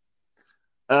away.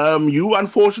 You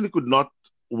unfortunately could not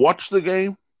watch the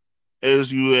game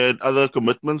as you had other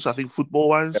commitments, I think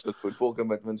football-wise. Yeah, football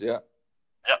commitments, yeah.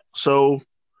 Yeah, so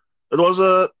it was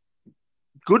a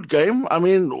good game. I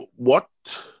mean, what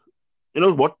in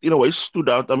a way stood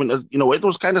out. I mean, in a way, it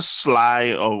was kind of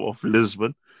sly of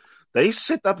Lisbon. They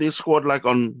set up their squad like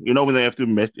on, when they have to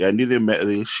match, I need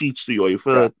their sheets to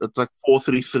UEFA. It's like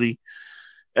 4-3-3.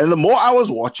 And the more I was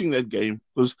watching that game,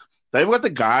 because they've got the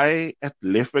guy at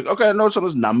left back. Okay, I know some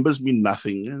of those numbers mean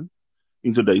nothing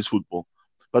in today's football.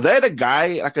 But they had a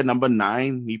guy like a number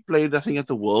 9. He played, I think, at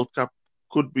the World Cup.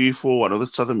 Could be for one of the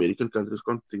South American countries.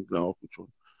 Can't think now of which one.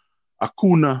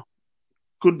 Acuna.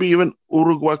 Could be even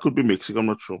Uruguay, could be Mexico, I'm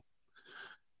not sure.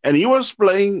 And he was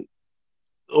playing,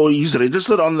 or he's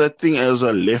registered on that thing as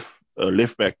a left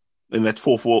back in that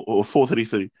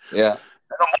 4-3-3. Yeah. And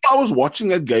I was watching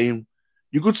that game.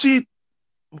 You could see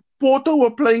Porto were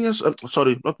playing not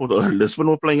Porto, Lisbon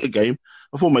were playing a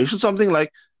formation, something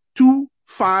like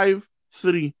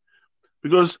 2-5-3.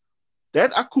 Because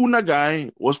that Acuna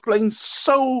guy was playing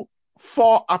so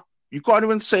far up, you can't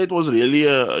even say it was really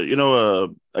a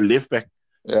left back.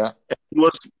 Yeah. He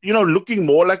was, looking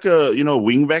more like a,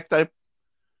 wing back type.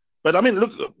 But I mean,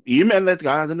 look, him and that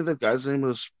guy, I don't know if that guy's name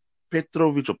was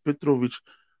Petrovic.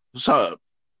 So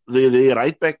the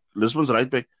right back, Lisbon's right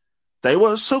back, they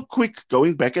were so quick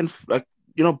going back and back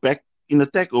in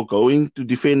attack or going to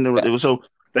defend and whatever. So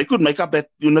they could make up that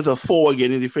the 4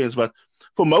 again in defense. But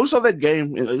for most of that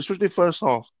game, especially first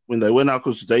half, when they went out,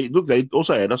 because they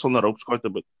also had us on the ropes quite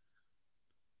a bit.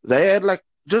 They had like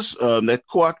just that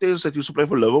Coates that used to play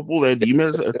for Liverpool. They had him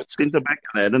as a centre back,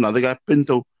 and they had another guy,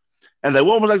 Pinto, and they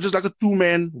were almost like a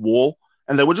 2-man wall,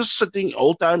 and they were just sitting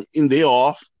all time in their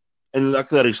half, and like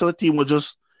the rest of the team were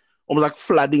just almost like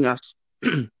flooding us.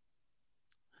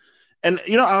 And,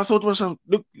 I thought to myself,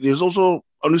 look, there's also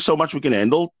only so much we can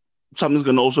handle. Something's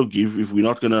going to also give if we're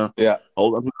not going to Yeah.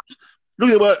 hold up. Look,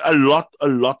 there were a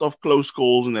lot of close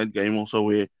calls in that game also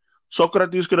where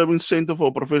Socrates could have been sent for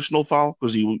a professional foul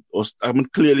because he was,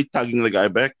 clearly tugging the guy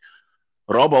back.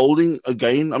 Rob Holding,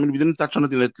 again, we didn't touch on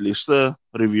it in that Leicester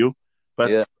review,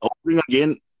 but Holding,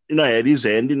 again, had his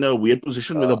hand in a weird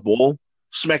position where the ball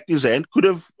smacked his hand, could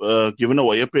have given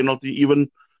away a penalty, even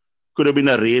could have been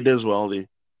a red as well there.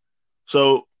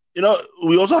 So,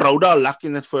 we also rode our luck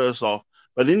in that first half.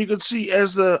 But then you could see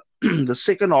as the the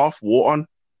second half wore on,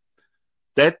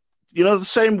 that, the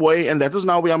same way, and that is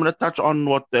now where I'm going to touch on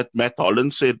what that Matt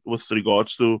Holland said with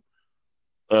regards to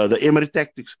the Emery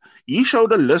tactics. He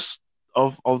showed a list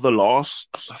of the last,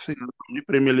 I think,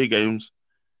 Premier League games,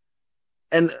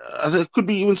 and there could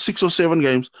be even 6 or 7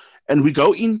 games, and we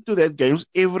go into that games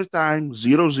every time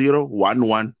 0-0,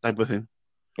 1-1 type of thing.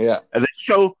 Yeah. And they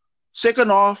show second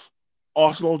half,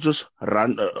 Arsenal just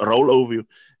roll over you.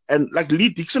 And like Lee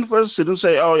Dixon first didn't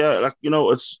say, oh yeah, like,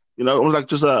 it's, almost like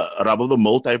just a rub of the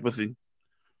mill type of thing.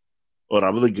 Or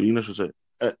rub of the green, I should say.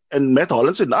 And Matt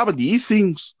Holland said, but he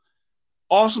thinks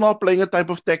Arsenal playing a type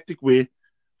of tactic where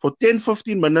for 10,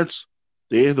 15 minutes,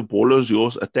 there, the ball is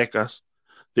yours, attack us.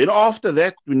 Then after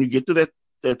that, when you get to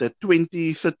that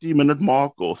 20, 30 minute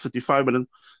mark or 35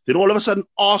 minutes, then all of a sudden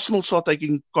Arsenal start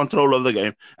taking control of the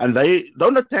game. And they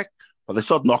don't attack, but they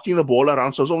start knocking the ball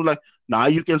around. So it's almost like, now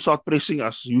you can start pressing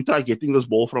us. You try getting this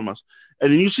ball from us.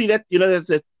 And then you see that,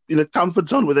 that in the comfort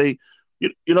zone where they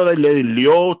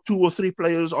lure 2 or 3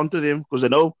 players onto them because they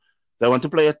know they want to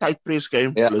play a tight press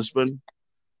game. Yeah.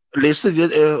 Leicester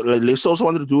also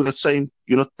wanted to do that same,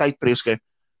 tight press game.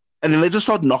 And then they just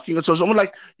start knocking it. So it's almost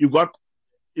like you've got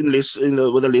with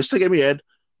the Leicester game, you had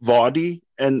Vardy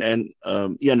and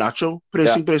Iheanacho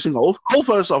pressing whole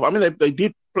first off. They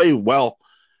did play well.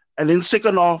 And then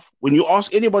second half, when you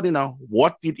ask anybody now,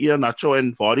 what did Iheanacho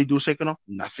and Vardy do second half?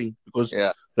 Nothing. Because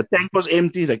the tank was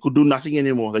empty. They could do nothing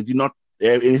anymore. They did not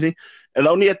have anything. And the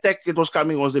only attack that was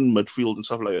coming was in midfield and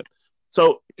stuff like that.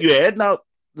 So you had now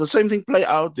the same thing play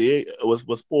out there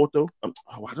with Porto.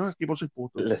 Why do I keep on saying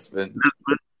Porto? Lisbon.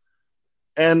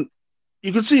 And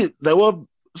you could see they were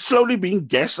slowly being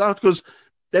gassed out because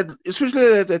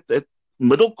especially that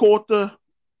middle quarter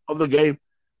of the game,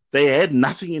 they had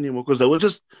nothing anymore because they were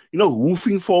just,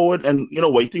 hoofing forward and,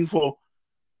 waiting for,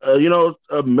 a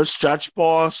misjudged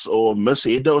pass or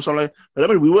misheader or something like that.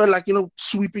 But we were like,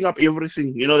 sweeping up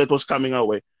everything, that was coming our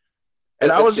way.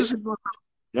 And I was just,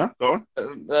 yeah, go on.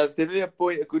 That's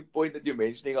definitely a good point that you're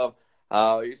mentioning of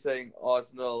how you're saying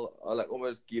Arsenal are like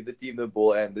almost give the team the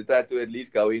ball and they try to at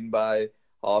least go in by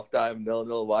halftime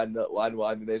 0-0,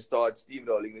 1-1, and they start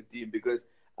steamrolling the team because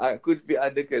I could be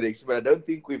under correction, but I don't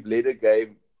think we've led a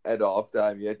game at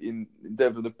halftime yet in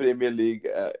terms of the Premier League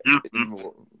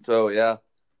anymore. So yeah.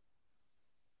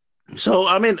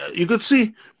 So you could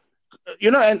see,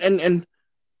 and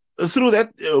through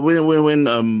that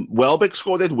when Welbeck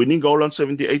scored that winning goal on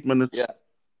 78 minutes,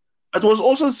 it was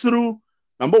also through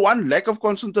number one, lack of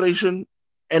concentration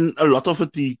and a lot of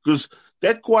fatigue because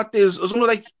that Coates was almost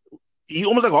like he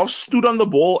almost like half stood on the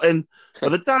ball, and by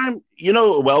the time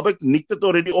Welbeck nicked it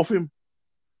already off him.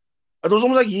 It was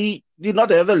almost like he did not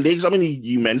have the legs.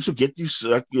 He managed to get his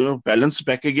balance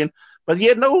back again, but he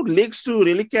had no legs to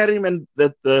really carry him, and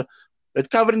that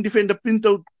covering defender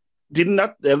Pinto did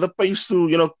not have the pace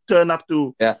to turn up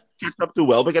to catch up to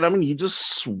Welbeck, and he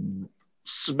just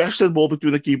smashed that ball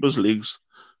between the keeper's legs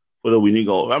for the winning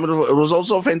goal. It was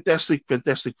also a fantastic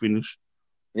finish.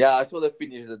 Yeah, I saw the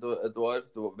finish. It was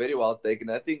very well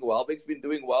taken. I think Welbeck's been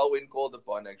doing well when called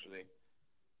upon, actually.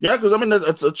 Yeah,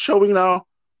 because it's showing now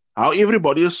how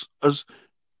everybody is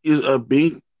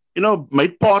being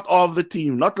made part of the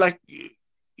team. Not like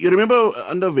you remember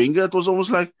under Wenger, it was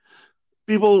almost like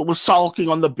people were sulking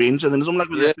on the bench, and then it's almost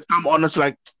like when they come on, it's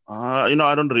like I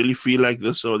don't really feel like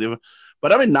this or whatever.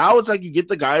 But now it's like you get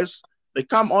the guys, they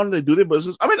come on, they do their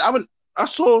business. I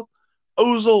saw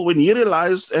Ozil when he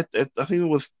realized at I think it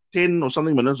was 10 or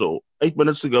something minutes or 8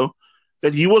 minutes to go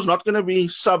that he was not going to be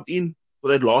subbed in for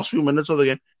that last few minutes of the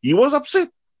game. He was upset.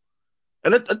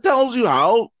 And it tells you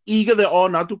how eager they are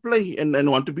now to play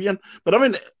and want to be in.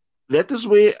 But that is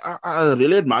where I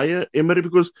really admire Emery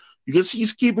because you can see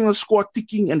he's keeping the squad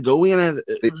ticking and going. And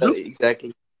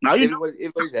exactly. Now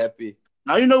everybody's happy.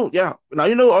 Now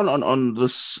on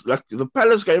this like the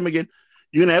Palace game again,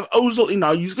 you're gonna have Ozil in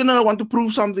now. He's gonna want to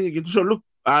prove something again. So look,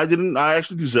 I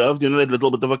actually deserved that little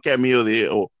bit of a cameo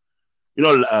there, or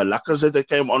Lacazette that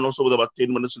came on also with about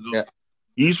 10 minutes ago. Yeah.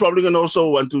 He's probably gonna also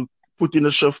want to put in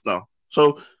a shift now.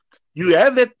 So you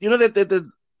have that,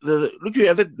 look, you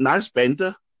have that nice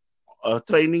banter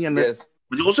training, and Yes.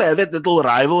 but you also have that little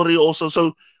rivalry also.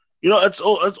 So, it's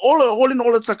all in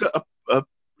all, it's like a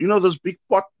this big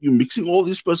pot. You're mixing all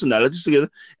these personalities together,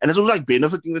 and it's almost like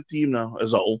benefiting the team now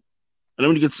as a whole. And then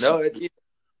when you get No, and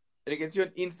you can see on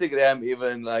Instagram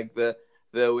even like the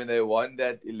when they won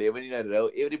that 11 in a row,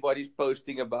 everybody's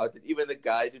posting about it. Even the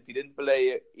guys who didn't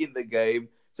play in the game,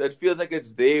 so it feels like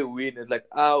it's their win. It's like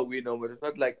our win, but it's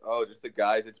not like just the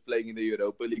guys that's playing in the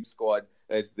Europa League squad.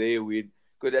 It's their win.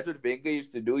 Because that's what Wenger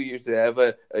used to do. He used to have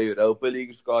a Europa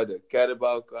League squad, a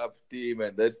Carabao Cup team,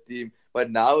 and this team.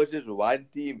 But now it's just one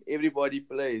team. Everybody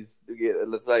plays together.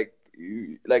 It's like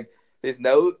there's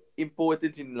no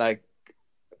importance in like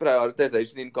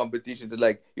prioritization in competitions. It's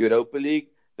like Europa League,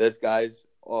 those guys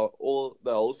are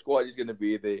the whole squad is going to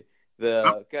be there.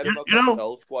 The Carabao Cup, the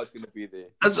whole squad is going to be there.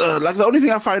 That's like the only thing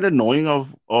I find annoying I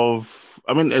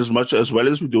mean, as well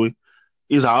as we're doing,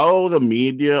 is how the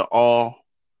media are,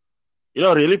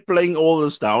 really playing all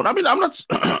this down. I mean, I'm not,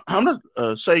 I'm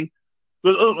not saying,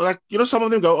 because some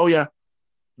of them go, oh yeah,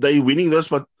 they're winning this,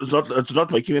 but it's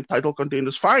not making them title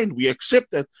contenders. Fine, we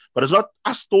accept that, but it's not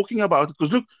us talking about it.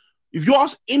 Because look, if you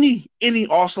ask any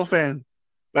Arsenal fan,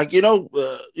 like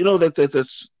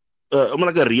that's I'm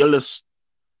like a realist.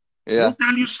 Yeah, He'll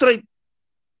tell you straight.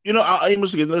 Our aim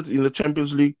is to get in the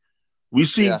Champions League. We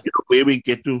see where we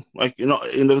get to, like end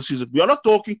of the season. We are not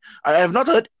talking. I have not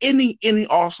heard any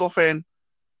Arsenal fan,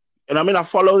 and I mean I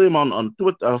follow them on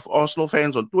Twitter, Arsenal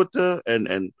fans on Twitter,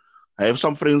 and I have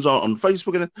some friends on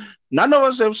Facebook, and none of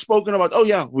us have spoken about, oh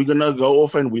yeah, we're gonna go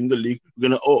off and win the league. We're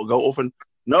gonna go off and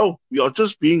no, we are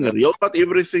just being real about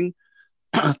everything,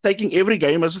 taking every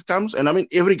game as it comes, and I mean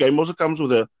every game also comes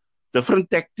with a different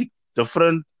tactic,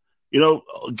 different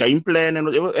game plan, and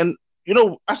whatever. And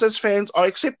us as fans are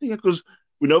accepting it because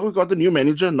we know we've got a new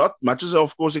manager. Not much as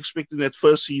of course expecting that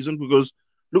first season because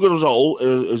look, it was a whole,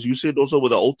 as you said, also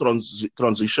with the whole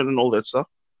transition and all that stuff.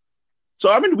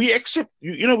 So, I mean, we accept,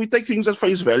 we take things at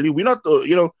face value. We're not,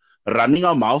 running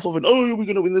our mouth off and, we're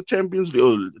going to win the Champions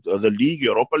League, or the League,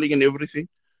 Europa League and everything.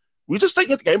 We just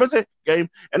take it game by game.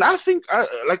 And I think,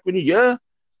 like, when you hear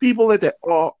people that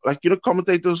are, like,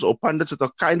 commentators or pundits that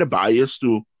are kind of biased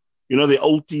to, their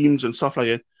old teams and stuff like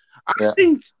that, I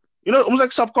think, almost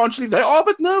like subconsciously, they are a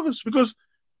bit nervous because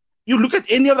you look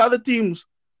at any of the other teams,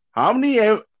 how many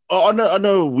are on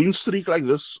a win streak like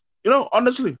this?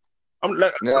 Honestly. I'm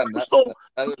still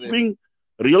being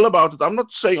real about it. I'm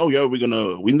not saying, oh yeah, we're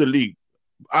gonna win the league.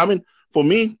 I mean, for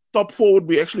me, top 4 would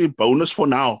be actually a bonus for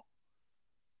now.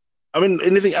 I mean,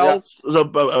 anything else is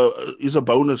a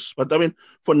bonus. But I mean,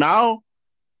 for now,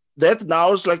 that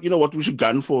now is like what we should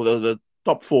gun for the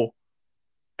top 4.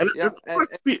 And,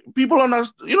 people on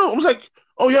us, almost like,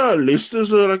 oh yeah,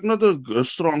 Leicester's like not a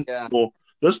strong for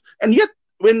this, and yet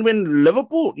when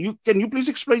Liverpool, can you please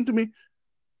explain to me?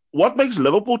 What makes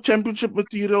Liverpool championship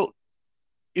material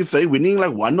if they're winning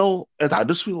like 1-0 at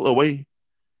Huddersfield away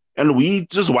and we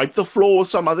just wipe the floor with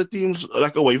some other teams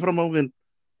like away from home? And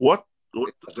what?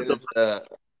 It's a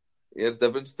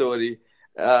different story.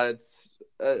 It's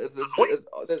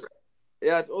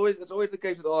always the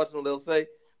case with Arsenal. They'll say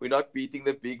we're not beating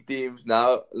the big teams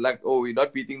now, we're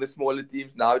not beating the smaller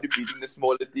teams now. We're beating the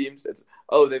smaller teams.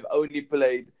 They've only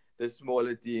played the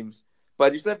smaller teams,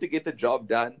 but you still have to get the job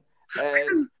done.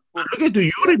 And okay, do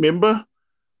you remember?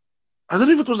 I don't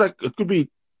know if it was like, it could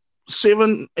be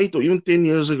 7, 8, or even 10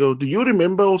 years ago. Do you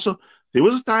remember also? There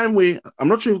was a time where, I'm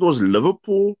not sure if it was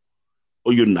Liverpool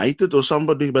or United or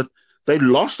somebody, but they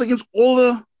lost against all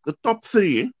the top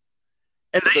 3.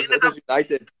 And it was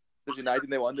United. It was United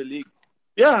and they won the league.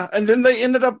 Yeah, and then they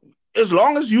ended up, as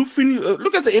long as you finish,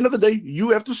 look, at the end of the day, you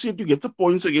have to see if you get the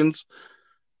points against,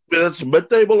 whether it's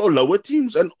mid-table or lower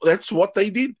teams, and that's what they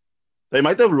did. They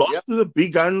might have lost to the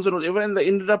big guns and whatever, and they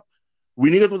ended up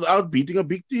winning it without beating a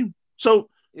big team. So,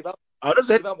 how does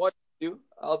that? If I'm watching you,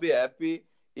 I'll be happy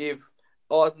if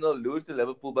Arsenal lose to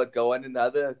Liverpool but go on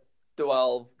another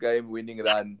 12-game winning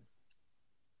run.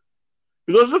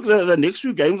 Because look, the next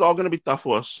few games are going to be tough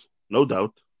for us, no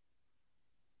doubt.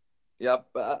 Yeah,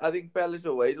 but I think Palace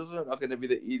away is also not going to be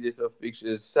the easiest of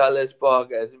fixtures. Selhurst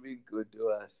Park hasn't been good to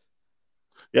us.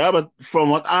 Yeah, but from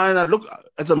what I look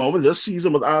at the moment, this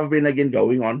season, what I've been again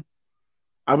going on,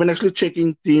 I've been actually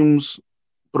checking teams'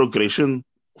 progression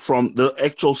from the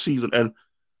actual season, and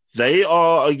they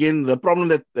are again the problem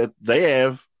that they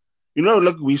have.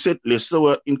 Look, we said Leicester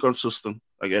were inconsistent.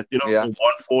 Again, won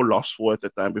 4, lost 4 at the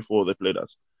time before they played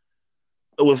us.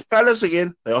 With Palace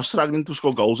again, they are struggling to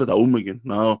score goals at home again.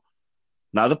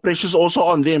 Now the pressure's also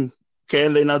on them.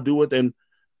 Can they not do it? And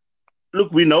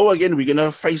look, we know again we're gonna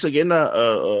face again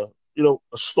a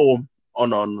storm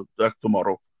on like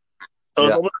tomorrow. So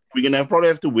Yeah. we're gonna probably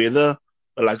have to weather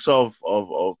the likes of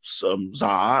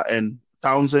Zaha and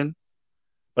Townsend.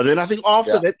 But then I think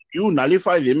after Yeah. that, you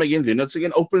nullify them again. Then it's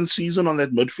again open season on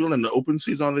that midfield and the open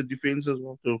season on the defense as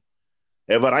well to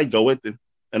have a right go at them.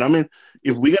 And I mean,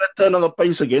 if we're gonna turn on the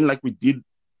pace again like we did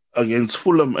against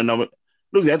Fulham, and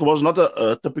look, that was not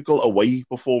a typical away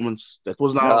performance. That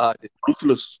was now Yeah.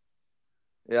 ruthless.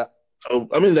 Yeah. So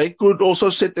I mean, they could also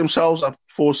set themselves up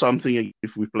for something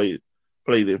if we play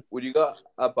them. Would you go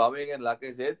Aubameyang and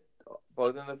Lacazette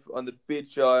both on the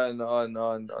pitch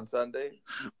on Sunday?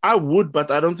 I would, but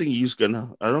I don't think he's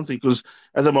gonna. I don't think because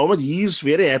at the moment he's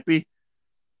very happy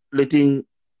letting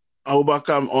Auba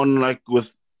come on like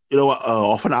with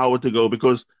half an hour to go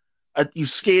because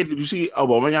he's scared. You see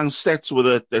Aubameyang's stats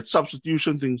with that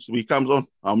substitution things. He comes on,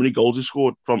 how many goals he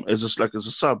scored from as a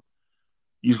sub.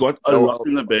 He's got a lot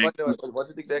in the bag.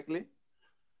 What's it exactly?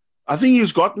 I think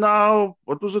he's got now.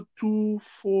 What was it? 2,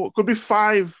 4, could be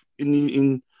 5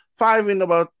 in 5 in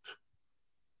about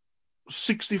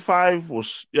 65 or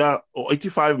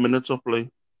 85 minutes of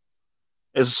play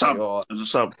as a sub. Yeah. As a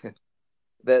sub.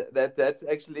 That's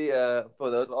actually for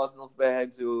those Arsenal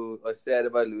fans who are sad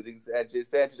about losing Sanchez.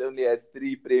 Sanchez only has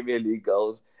 3 Premier League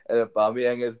goals, and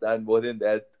Aubameyang has done more than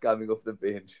that coming off the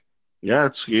bench. Yeah,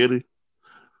 it's scary.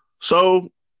 So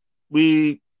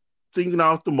we think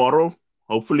now tomorrow,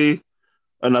 hopefully,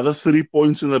 another 3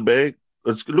 points in the bag.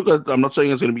 I'm not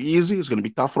saying it's going to be easy. It's going to be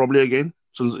tough probably again,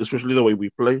 especially the way we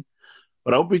play.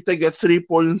 But I hope we take that 3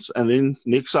 points, and then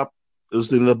next up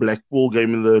is in the Blackpool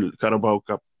game in the Carabao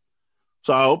Cup.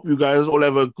 So I hope you guys all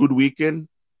have a good weekend,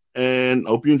 and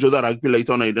hope you enjoy the rugby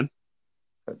later on, Aiden.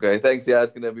 Okay, thanks. Yeah,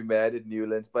 it's going to be mad at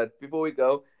Newlands. But before we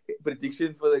go,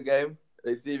 prediction for the game.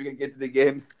 Let's see if we can get it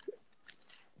again.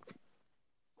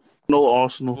 No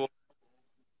Arsenal.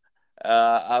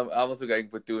 I'm also going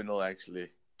for 2-0, actually.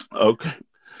 Okay.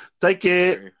 Take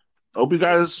care. Okay. Hope you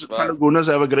guys, fellow Gooners,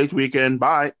 have a great weekend.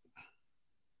 Bye.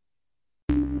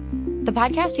 The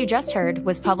podcast you just heard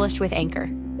was published with Anchor.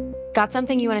 Got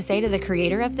something you want to say to the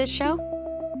creator of this show?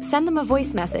 Send them a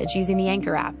voice message using the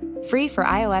Anchor app, free for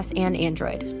iOS and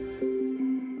Android.